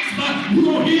last month. You're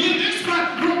going to heal it this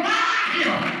month. Remind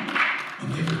him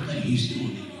of everything he's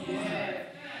doing in your life.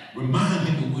 Remind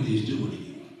him of what he's doing in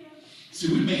you.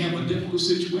 See, we may have a difficult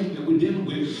situation that we're dealing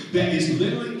with that is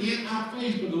literally in our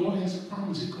face, but the Lord has a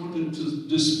promise. He's going to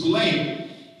display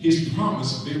his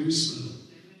promise very soon.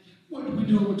 What do we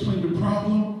do between the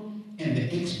problem and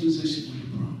the exposition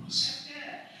of the promise?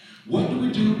 What do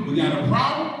we do? We got a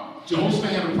problem. Jehoshaphat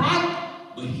had a problem,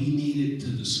 but he needed to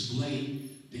display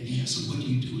the answer. What do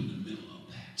you do in the middle of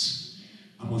that?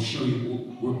 I'm going to show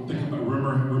you.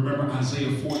 Remember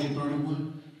Isaiah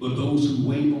 40:31? But those who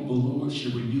wait on the Lord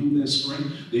shall renew their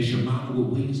strength. They shall mount with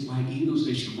wings like eagles.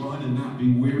 They shall run and not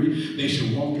be weary. They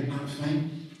shall walk and not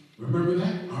faint. Remember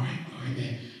that? All right,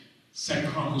 then. 2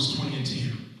 Chronicles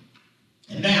 20:10.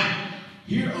 And now,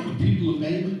 here are the people of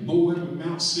Ammon, Moab, and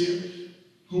Mount Seir,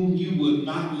 whom you would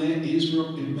not let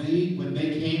Israel invade when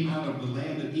they came out of the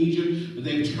land of Egypt, but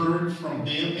they turned from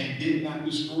them and did not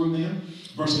destroy them.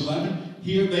 Verse 11,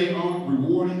 here they are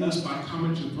rewarding us by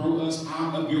coming to throw us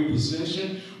out of your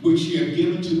possession, which you have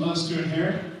given to us to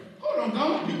inherit. Hold on,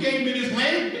 God, you gave me this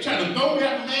land? You're trying to throw me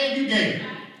out the land you gave me.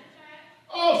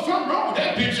 Oh, something wrong with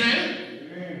that picture, ain't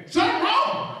it? Something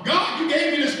wrong. God, you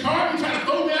gave me this car, you're trying to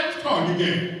throw me out this car you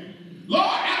gave me.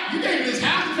 Lord, you gave me this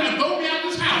house, you're trying to throw me out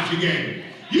this house you gave me.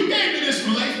 You gave me this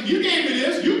relationship. You gave me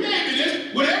this. You gave me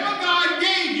this. Whatever God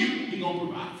gave you, he's going to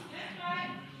provide for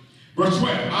you. Verse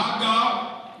 12. Our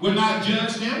God will not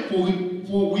judge them,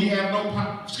 for we have no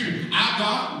power. Excuse me. Our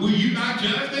God, will you not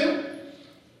judge them?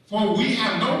 For we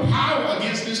have no power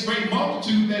against this great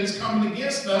multitude that is coming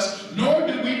against us, nor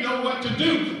do we know what to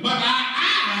do. But our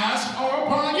eyes are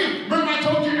upon you. Remember I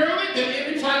told you earlier that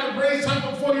every time to bring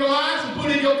something before your eyes and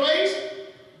put it in your face?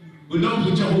 But notice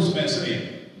what Jehoshaphat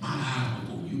said. My eyes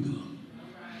before you, God.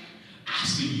 I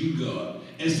see you, God.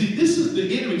 And see, this is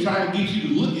the enemy trying to get you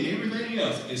to look at everything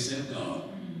else except God.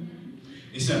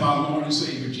 Except our Lord and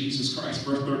Savior, Jesus Christ.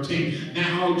 Verse 13.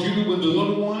 Now, Judah with the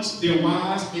little ones, their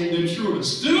wives, and their children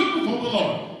stood before the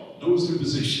Lord. Notice their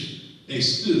position. They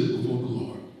stood before the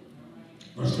Lord.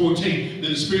 Verse 14.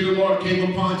 Then the Spirit of the Lord came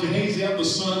upon Jahaziel, the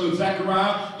son of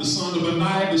Zechariah, the son of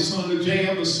Benaiah, the son of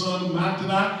Jael, the son of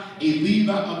Mattaniah, a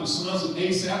Levite of the sons of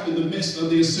Asaph, in the midst of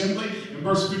the assembly. In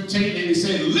verse 15, and he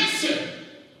said, listen,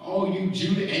 all you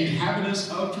Judah and inhabitants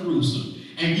of Jerusalem,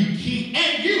 and you King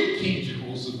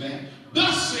Jehoshaphat,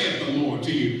 Thus saith the Lord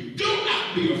to you, do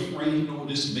not be afraid nor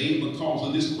dismayed because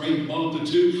of this great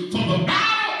multitude, for the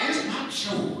battle is not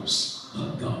yours,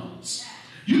 but God's.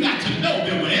 You got to know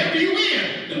that whenever you're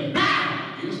in, the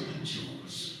battle is not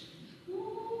yours.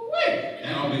 Wait.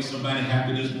 That'll make somebody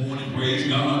happy this morning, praise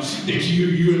God, that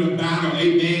you're in a battle.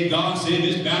 Amen. God said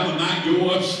this battle not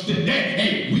yours. Today,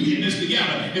 hey, we in this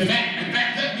together. In fact,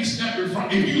 let me step in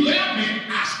front. If you let me,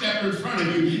 I step in front of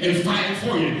you and fight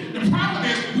for you. The problem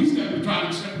is we try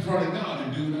to step in front of God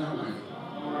and do it our way.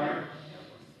 All right.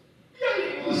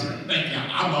 Yeah, listen, thank you.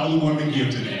 I'm the only one to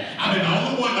give today. I've been the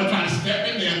only one to try to step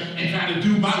in there and try to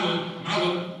do my little,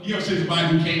 you ever see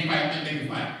somebody who can't fight, then they can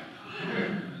fight.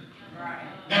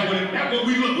 That's what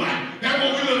we look like. That's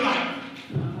what we look like.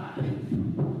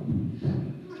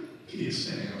 It is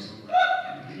sad.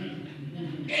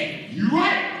 And you're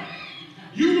right.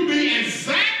 You will be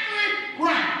exactly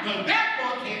right. Because that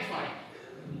boy can't fight.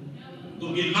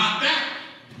 Gonna get knocked out.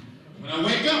 When I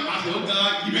wake up, I say, oh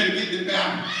God, you better get this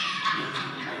down.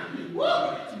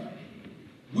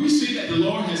 We see that the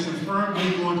Lord has confirmed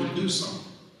he's going to do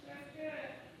something.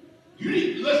 You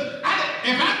need, listen, if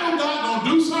I know God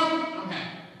gonna do something, I'm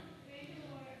happy.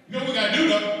 You know what we got to do,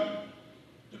 though?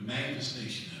 The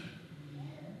manifestation of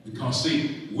it. Because,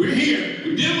 see, we're here,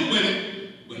 we're dealing with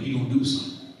it, but He's going to do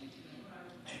something.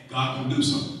 And God going to do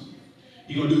something.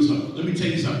 He's going to do something. Let me tell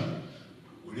you something.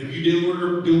 Whatever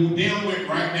you're dealing with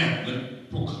right now, let me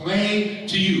proclaim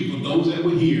to you, for those that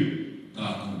were here,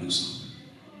 God going to do something.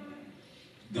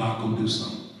 God going to do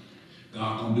something.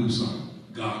 God going to do something.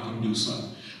 God going to do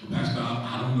something. Well, Pastor,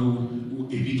 I don't know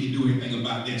if He can do anything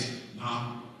about this.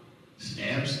 Nah.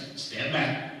 Stand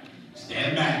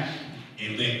back,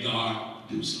 and let God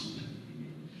do something.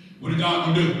 What is God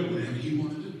going to do? Whatever He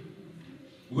want to do.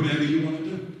 Whatever you want to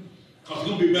do. Because it's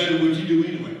going to be better than what you do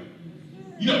anyway.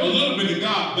 You know, a little bit of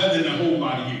God better than a whole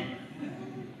lot of you.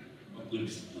 Oh,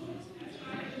 goodness.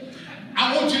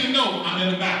 I want you to know I'm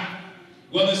in the battle.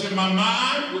 Whether it's in my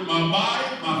mind, with my body,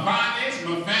 my finance,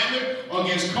 my family, or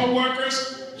against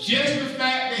co-workers, just the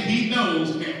fact that He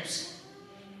knows helps.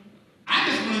 I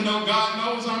just want to know God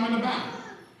knows I'm in the battle.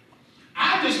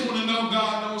 I just want to know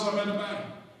God knows I'm in the battle.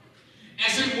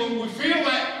 And see, when we feel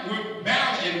like we're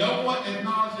battling and no one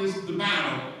acknowledges the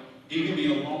battle, it can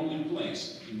be a lonely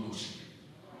place emotionally.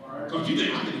 Because you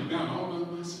think, I'm in the battle all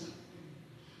by myself.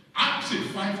 I'm sitting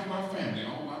fighting for my family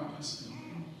all by myself.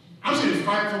 I'm sitting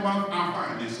fighting for our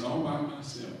finances all by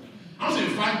myself. I'm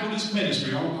sitting fighting for this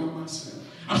ministry all by myself.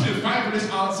 I'm still fighting for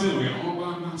this auxiliary all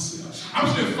by myself. I'm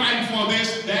still fighting for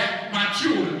this, that, my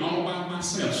children all by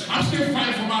myself. I'm still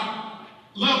fighting for my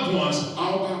loved ones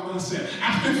all by myself.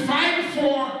 I'm still fighting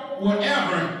for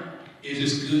whatever. It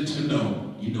is good to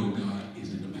know, you know God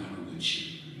is in the battle with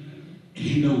you. And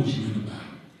He knows you're in the battle.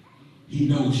 He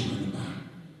knows you're in the battle.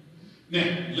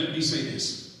 Now, let me say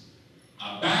this.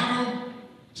 A battle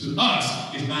to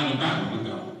us is not a battle with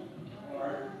God.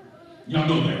 Y'all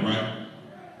know that, right?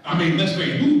 I mean, let's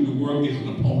say who in the world is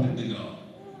an opponent to God?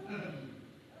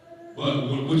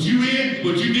 But what you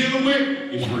dealing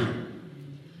with is real.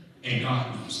 And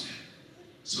God knows that.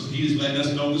 So He is letting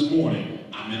us know this morning,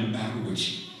 I'm in a battle with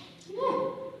you.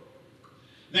 Woo.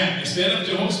 Now, instead of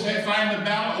Jehoshaphat fighting the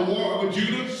battle, a war with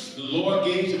Judah, the Lord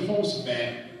gave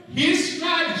Jehoshaphat his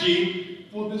strategy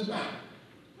for this battle.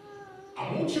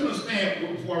 I want you to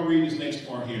understand, before I read this next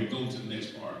part here, go to the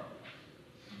next part.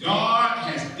 God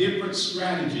has different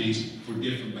strategies for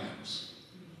different battles.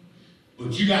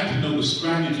 But you got to know the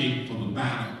strategy for the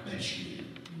battle that you're in.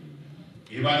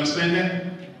 Everybody understand that?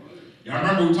 Y'all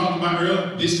remember we talked about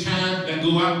earlier? This time that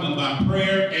go out by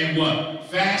prayer and what?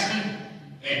 Fasting.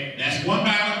 And that's one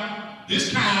battle.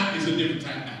 This time is a different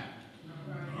type of battle.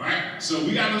 All right? So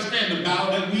we got to understand the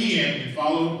battle that we in and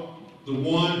follow the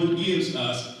one who gives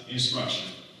us instruction.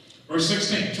 Verse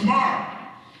 16. Tomorrow,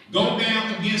 go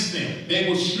down against them. They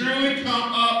will surely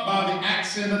come up by the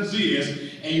ascent of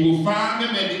Ziz, and you will find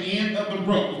them at the end of the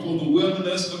brook before the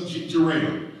wilderness of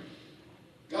Jeruel.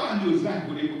 God knew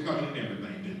exactly where they were coming and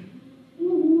everything, didn't He?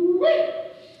 Woo-wee.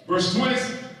 Verse 20,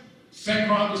 2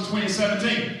 Chronicles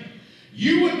 20:17.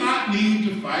 You would not need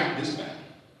to fight this battle.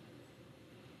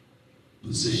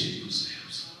 Position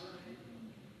yourselves.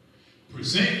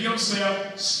 Present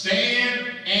yourself,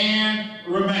 stand and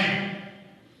remain.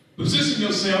 Position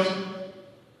yourself,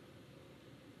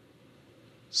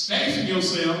 station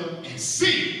yourself, and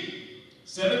see.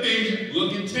 Set a vision,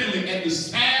 look intently at the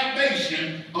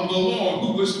salvation of the Lord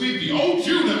who was with you. O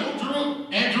Judah,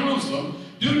 and Jerusalem,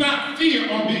 do not fear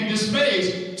or be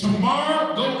dismayed.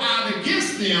 Tomorrow go out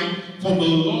against them, for the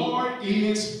Lord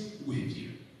is with you.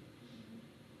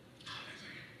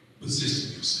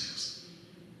 Position yourselves.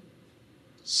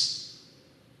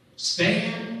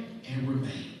 stand and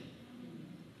remain.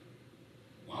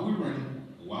 While we're running,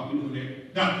 while we're doing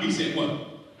that. Now, he said, what?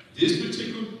 This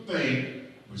particular thing,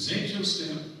 present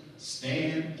yourself,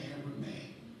 stand and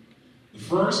remain. The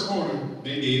first order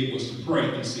they did was to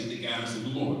pray and seek the guidance of the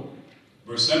Lord.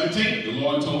 Verse 17, the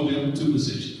Lord told them to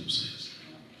position themselves.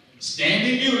 Stand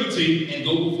in unity and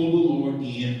go before the Lord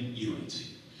in unity.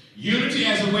 Unity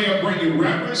as a way of bringing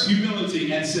reverence,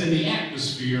 humility, and setting the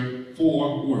atmosphere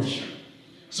for worship.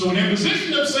 So when they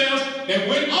positioned themselves, they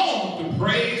went on to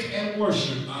praise and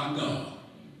worship our God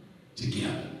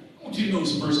together. I want you to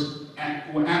notice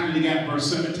after they got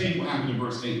verse 17, what happened in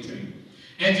verse 18.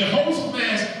 And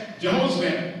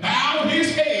Jehoshaphat bowed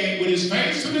his head with his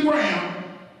face to the ground.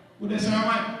 What does that sound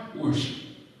like? Worship.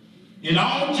 And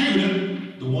all Judah,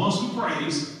 the ones who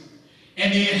praised,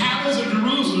 and the inhabitants of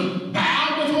Jerusalem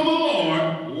bowed before the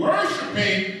Lord,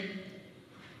 worshiping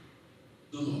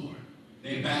the Lord.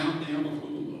 They bowed down before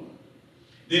the Lord.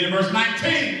 Then in verse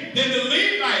 19, then the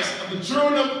Levites of the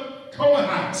children of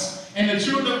Kohathites and the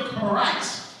children of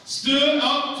Korath stood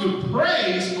up to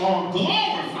praise or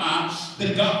glorify the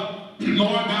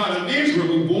Lord God of Israel,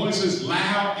 with voices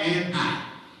loud and high.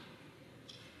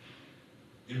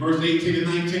 In verse 18 and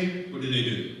 19, what did they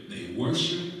do? They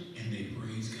worship and they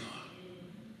praise God.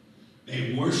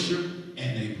 They worship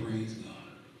and they praise God.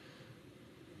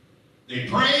 They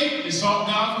prayed and sought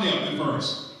God for help in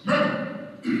verse. Remember,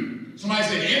 somebody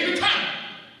said, every time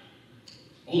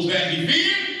Hosea he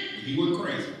feared, but he wasn't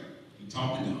crazy. He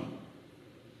talked to God.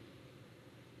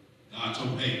 God told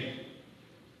him, hey,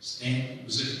 stand,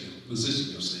 position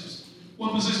yourselves.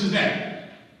 What position is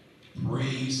that?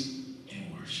 Praise and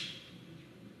worship.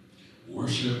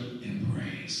 Worship and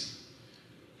praise.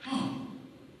 Oh.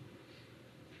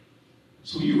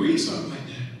 So you read something like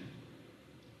that.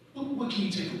 What can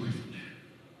you take away from that?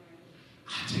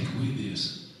 I take away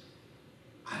this.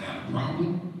 I got a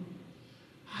problem.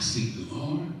 I seek the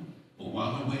Lord. But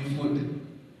while I wait for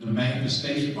the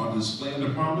manifestation or the display of the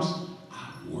promise,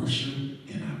 I worship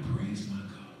and I praise my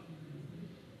God.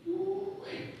 Ooh,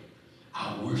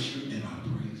 I worship and I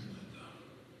praise my God.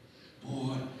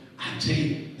 Boy, I tell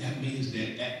you, that means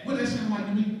that what does that sound like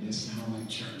to me? That sounds like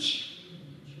church.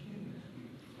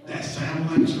 That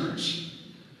sounds like church.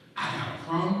 I got a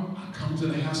problem. I come to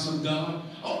the house of God.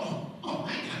 I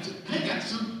ain't got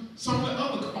some of the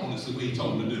other components the way he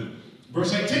told me to do.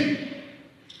 Verse 18.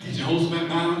 And Jehoshaphat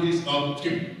bowed his,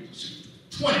 20.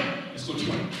 Let's go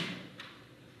 20.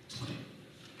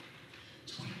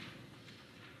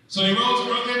 So they rose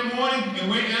early in the morning and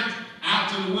went out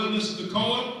to the wilderness of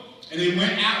Tekoa. And they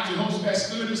went out, Jehoshaphat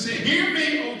stood and said, hear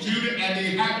me, O Judah, and the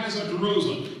inhabitants of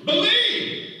Jerusalem.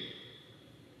 Believe,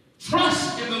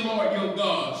 trust in the Lord your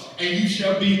God, and you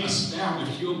shall be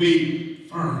established. You'll be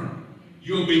firm.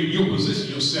 You'll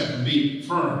position yourself and be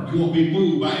firm. You won't be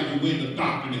moved by every wind of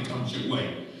doctrine that comes your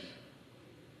way.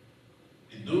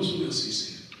 And those who else he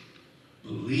said,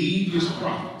 believe his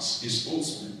prophets, his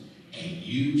spokesman, and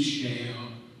you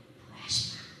shall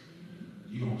prosper.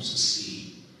 You're going to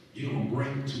succeed. You're going to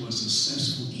bring to a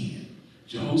successful end.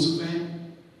 Jehoshaphat,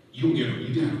 you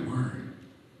got a word.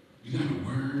 You got a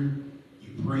word. You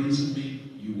praising me.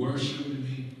 You worshiping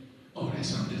me. Oh, that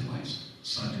sounds just like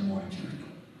Sunday morning church.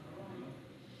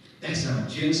 That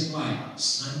sounds just like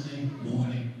Sunday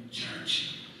morning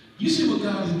church. You see what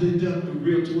God has been done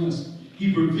revealed to us?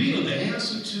 He revealed the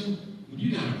answer to when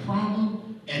you got a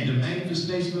problem and the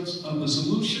manifestation of the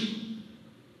solution.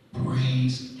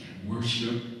 Praise and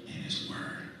worship and his word.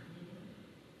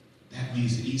 That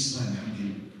means that each Sunday I'm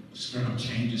getting straight up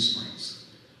changes springs.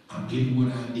 I'm getting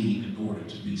what I need in order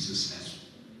to be successful.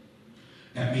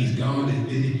 That means God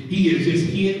he is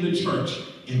just hidden the church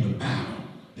in the battle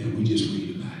that we just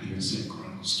read about here in 2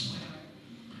 Chronicles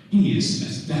 20. He has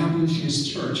established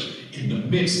his church in the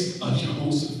midst of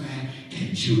Jehoshaphat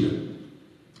and Judah.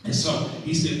 And so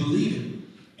he said, believe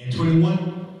it. And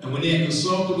 21, and when they had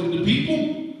consulted with the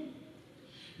people,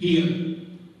 he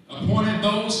appointed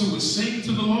those who would sing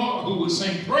to the Lord, who would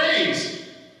sing praise,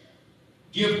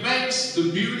 give thanks,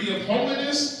 the beauty of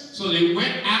holiness. So they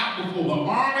went out before the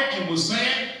army and was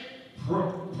saying,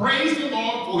 praise the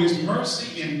Lord for his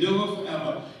mercy endureth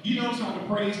forever. You notice how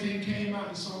the praise team came out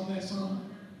and sung that song?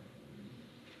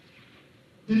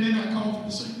 Did they not call for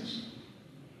the singers?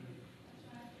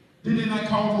 Did they not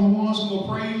call for the ones who will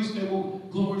praise, that will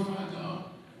glorify God?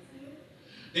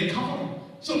 They called them.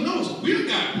 So notice, we've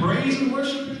got praise and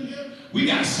worship in here. We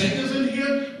got singers in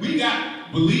here. We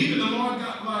got believe in the Lord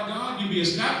God. You be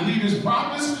established. Believe his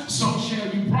promise. So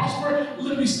shall you prosper.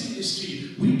 Let me say this to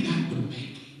you. We got the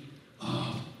making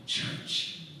of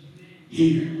church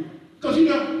here. Because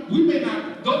we may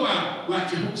not go out like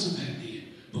Jehoshaphat did,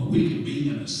 but we can be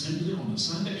in assembly on a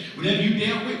Sunday. Whatever you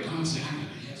dealt with, God said, I got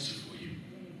an answer for you.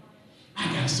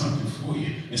 I got something for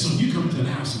you. And so you come to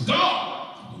the house of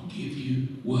God, I'm going to give you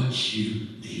what you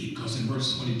need. Because in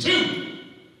verse 22,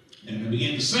 and we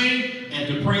begin to sing and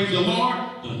to praise the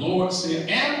Lord said,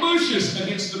 ambushes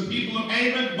against the people of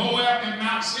Ammon, Moab, and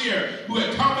Mount Seir, who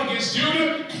had come against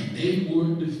Judah, and they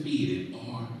were defeated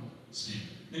or slain.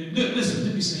 Listen,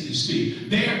 let me say this to you.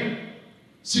 Their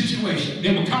situation,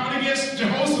 they were coming against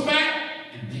Jehoshaphat,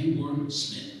 and they were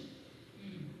smitten.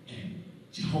 And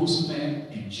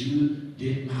Jehoshaphat and Judah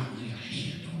did not lay a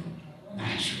hand on them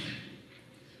naturally,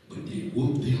 but they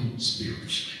whooped them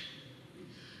spiritually.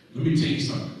 Let me tell you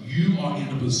something. You are in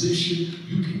a position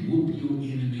you can whoop your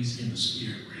enemies in the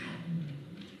spirit realm.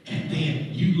 And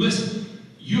then you listen,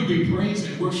 you'll be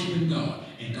praising and worshiping God,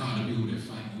 and God will be able to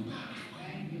fight your battle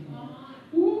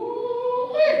for you.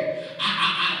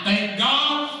 I thank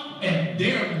God, and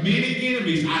there are many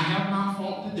enemies I have not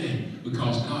fought today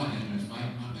because God has been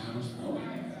fighting my battles for me.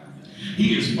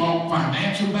 He has fought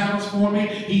financial battles for me.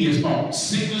 He has fought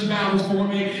sickness battles for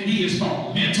me. He has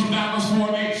fought mental battles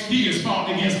for me. He has fought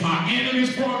against my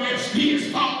enemies for me. He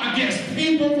has fought against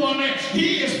people for me.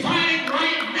 He is fighting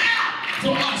right now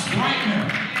for us right now.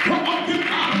 Come on, good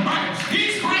God Almighty.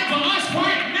 He's fighting for us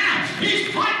right now. He's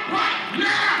fighting right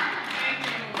now.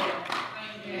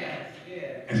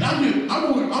 As I'm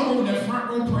over that front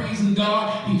row praising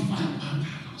God, He's fighting my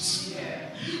battles.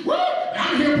 Woo!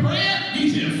 I'm here praying.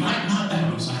 He's here fighting my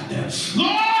battles out there.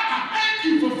 Lord, I thank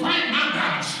you for fighting my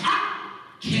battles. I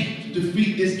can't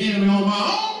defeat this enemy on my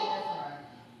own.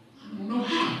 I don't know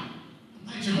how. I'm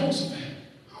like Jehoshaphat.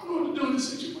 I don't know what to do in this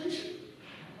situation.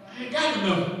 I ain't got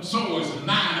enough swords and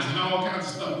knives and all kinds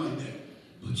of stuff like that.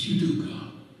 But you do,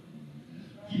 God.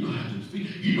 You know how to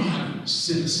defeat. You know how to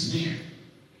set a snare.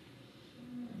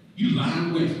 You lie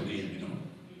away from the enemy, don't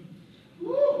you?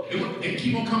 Woo! They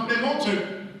keep on coming, they want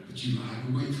to, but you lie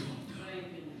away for them, God.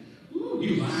 Woo!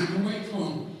 You lie away for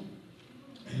them.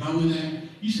 And not only that,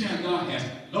 you see how God has,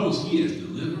 notice He has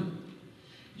delivered,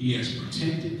 He has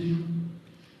protected them,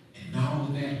 and not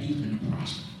only that, He's been to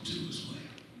prosper them too as well.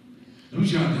 Let me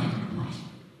show you how God's been to prosper.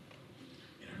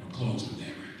 And I'm going to close with that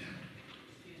right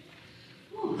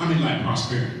there. Woo! How many like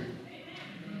prosperity?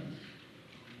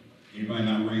 Anybody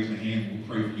not raising a hand, we'll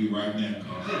pray for you right now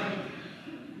because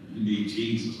you need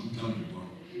Jesus. I'm telling you, bro.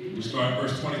 We'll start at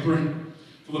verse 23.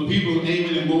 For the people of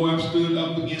Ammon and Moab stood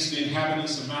up against the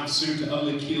inhabitants of Mount Seir to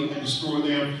utterly kill and destroy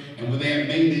them. And when they had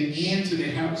made an end to the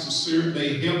inhabitants of Seir,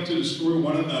 they helped to destroy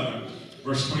one another.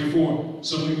 Verse 24.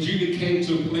 So when Judah came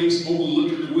to a place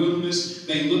overlooking the wilderness,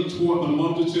 they looked toward the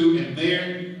multitude, and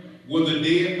there were the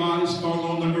dead bodies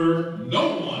fallen on the earth.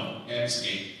 No one had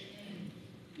escaped.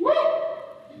 Woo!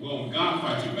 Well, when God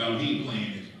fights your battle, He ain't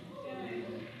playing it.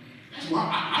 That's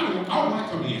why I don't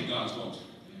like coming against God's folks.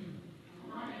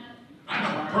 I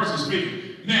know, personally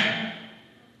speaking. Now,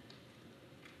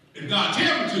 if God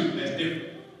tells me to, that's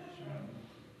different.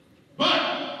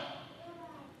 But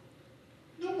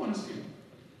no one is killed.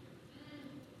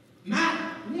 Not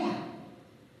one.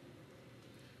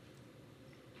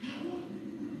 Not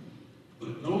one.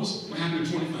 But notice what happened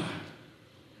in 25.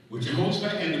 When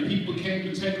Jehoshaphat and the people came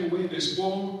to take away their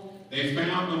spoil, they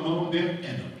found among them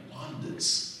an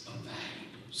abundance of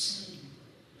valuables.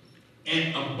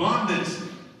 An abundance,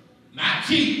 not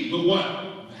cheap, but what?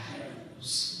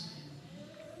 Valuables.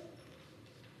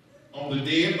 On the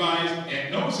dead bodies,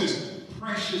 and notice this,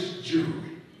 precious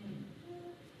jewelry,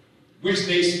 which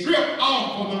they stripped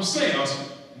off for themselves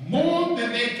more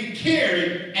than they could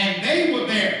carry, and they were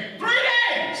there 3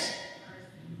 days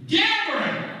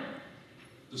gathering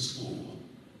the spoil.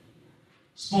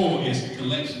 Spoil is a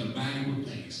collection of valuable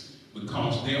things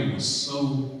because there was so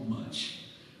much.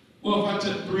 Well, if I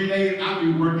took 3 days, I'd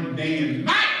be working day and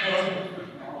night.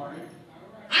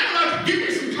 I don't know, give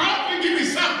me some coffee, give me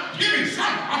something, give me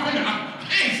something. I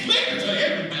ain't sleeping till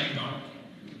everything's gone.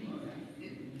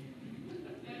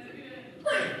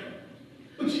 Right.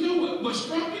 But you know what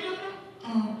struck me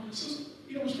though? Sister,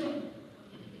 you know what struck me?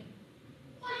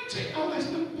 Why you take all that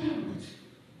stuff and battle with you?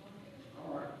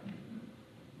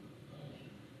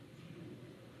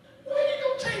 Why you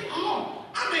gonna take all?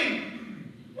 I mean,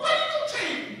 why you gonna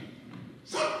take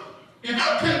some? If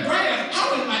I'm cutting grass, I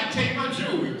would like to take my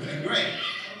jewelry cutting grass.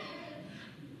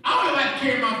 I would like to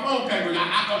carry my phone cutting grass.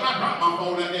 I dropped my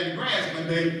phone out there in the grass one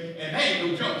day, and they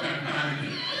ain't no joke kind of time.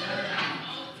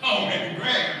 Oh, in the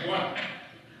grass, boy.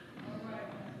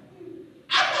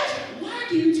 I said, why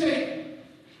do you take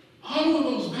all of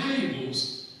those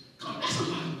valuables? Because that's a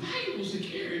lot of valuables to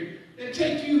carry. It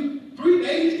take you 3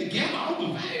 days to gather all the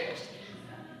valuables.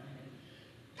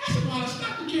 That's a lot of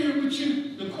stuff to carry with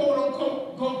you, the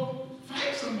quote-unquote, go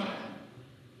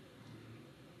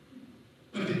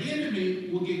enemy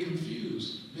will get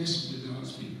confused messing with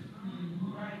God's people.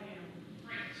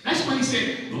 That's why he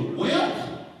said, the wealth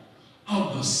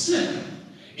of the sinner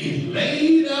is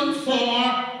laid up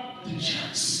for the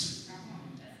just.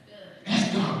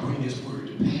 As God bring his word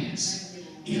to pass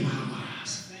in our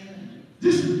lives.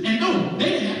 And no, they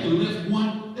didn't have to lift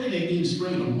one, they didn't even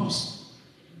strain a muscle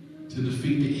to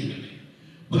defeat the enemy.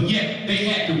 But yet, they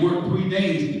had to work 3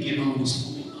 days to get all the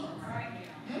school up.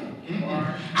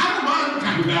 I don't mind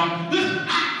talking about, listen, and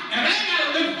I ain't got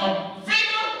to lift a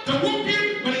finger to whoop you,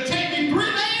 but it take me 3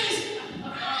 days.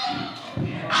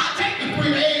 I'll take the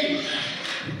 3 days.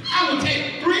 I will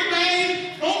take 3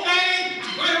 days, 4 days,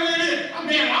 whatever it is. I'm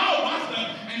getting all my stuff.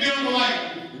 And then I'm like,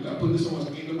 we got to put this on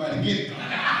so ain't nobody get it.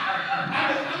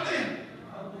 I'm there.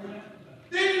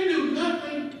 They didn't do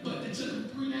nothing, but it took them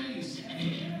 3 days to get.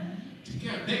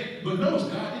 But notice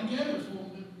God didn't gather for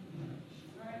them.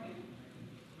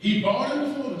 He bought it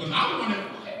before them. Because I wanted,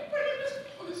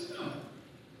 all this stuff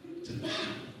to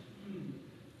battle.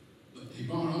 But he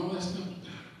bought all that stuff to battle.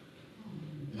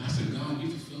 And I said, God, you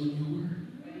fulfilling your word.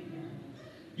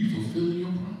 You fulfilling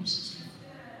your promises.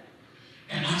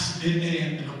 And I said,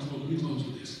 and I'm close, let me close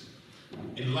with this.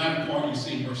 In the latter part, you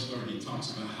see in verse 30, he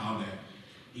talks about how that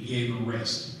he gave them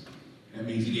rest. That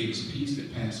means he gave us peace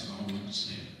that passes all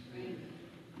understanding.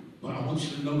 But I want you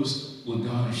to notice what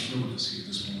God has showed us here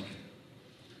this morning.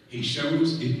 He showed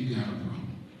us if you got a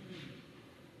problem.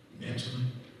 Mentally,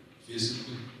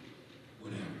 physically,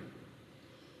 whatever.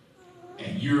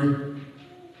 And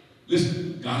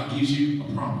listen, God gives you a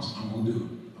promise. I'm going to do it.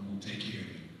 I'm going to take care of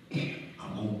you.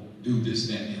 I'm going to do this,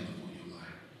 that, and the other for your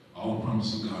life. All the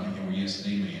promises of God in your yes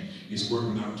and amen. His word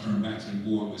will not return back to the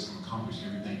void. It's going to accomplish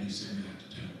everything he said we have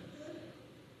to do.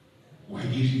 Well,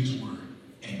 he gives you his word,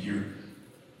 and you're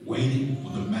waiting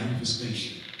for the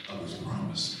manifestation of his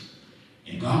promise.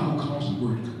 And God will cause the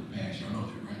word to come to pass. Y'all know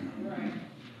that, right?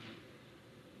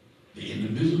 But in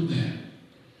the middle of that,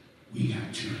 we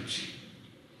got church.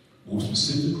 More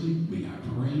specifically, we got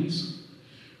praise.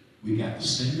 We got the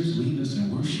singers leading us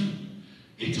in worship.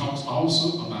 It talks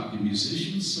also about the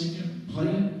musicians singing,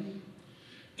 playing.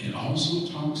 It also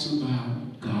talks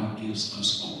about God gives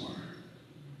us a word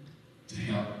to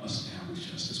help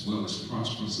establish us as well as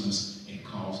prospers us and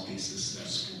cause a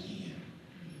successful end.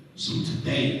 So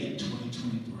today, in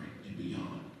 2023 and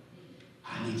beyond,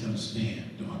 I need to understand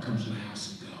that when I come to the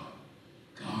house of God,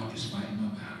 God is fighting my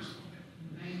battles for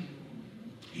me.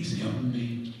 He's helping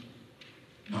me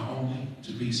not only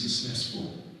to be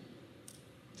successful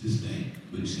this day,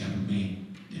 but he's helping me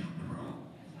down the road.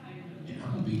 And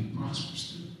I'm going to be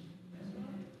prosperous too.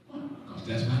 Because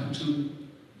that's what happened to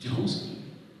Jehoshaphat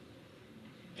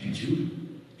and Judah.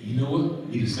 And you know what?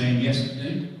 He's the same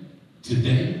yesterday,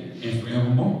 today, and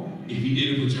forevermore. If he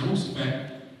did it with Jehoshaphat,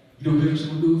 you know who else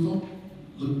going to do it for?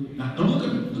 Look, now, don't look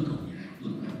at me. Look over here.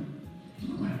 Look around.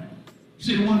 Look around. You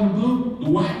see the one in the blue, the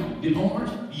white, the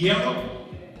orange, yellow,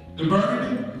 the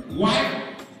burgundy,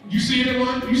 white. You see that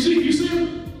one? You see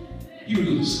him? He will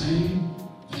do the same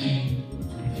thing for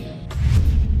them.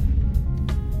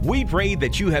 We pray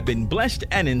that you have been blessed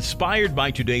and inspired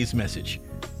by today's message.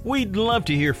 We'd love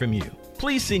to hear from you.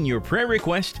 Please send your prayer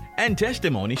requests and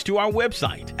testimonies to our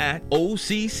website at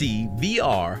occvr.org.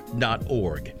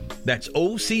 That's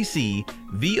occvr.org.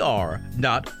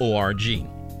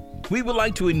 We would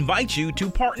like to invite you to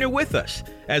partner with us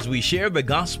as we share the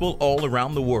gospel all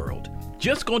around the world.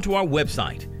 Just go to our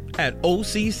website at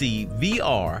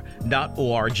occvr.org.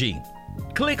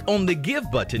 Click on the Give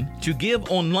button to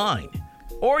give online,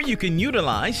 or you can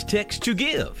utilize Text to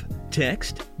Give.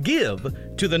 Text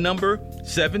GIVE to the number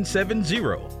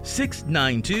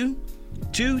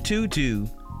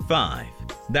 770-692-2225.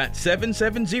 That's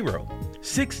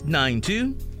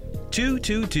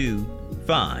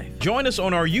 770-692-2225. Join us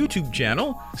on our YouTube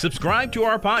channel, subscribe to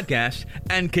our podcast,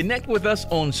 and connect with us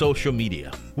on social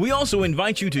media. We also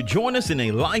invite you to join us in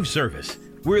a live service.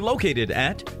 We're located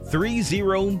at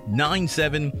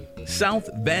 3097 South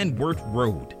Van Wert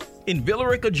Road in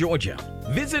Villarica, Georgia.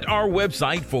 Visit our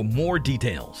website for more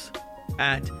details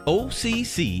at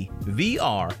occvr.org.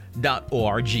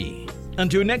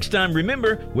 Until next time,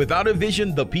 remember, without a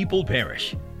vision, the people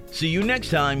perish. See you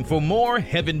next time for more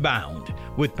Heaven Bound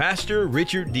with Pastor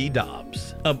Richard D.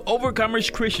 Dobbs of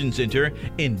Overcomers Christian Center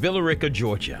in Villarica,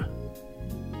 Georgia.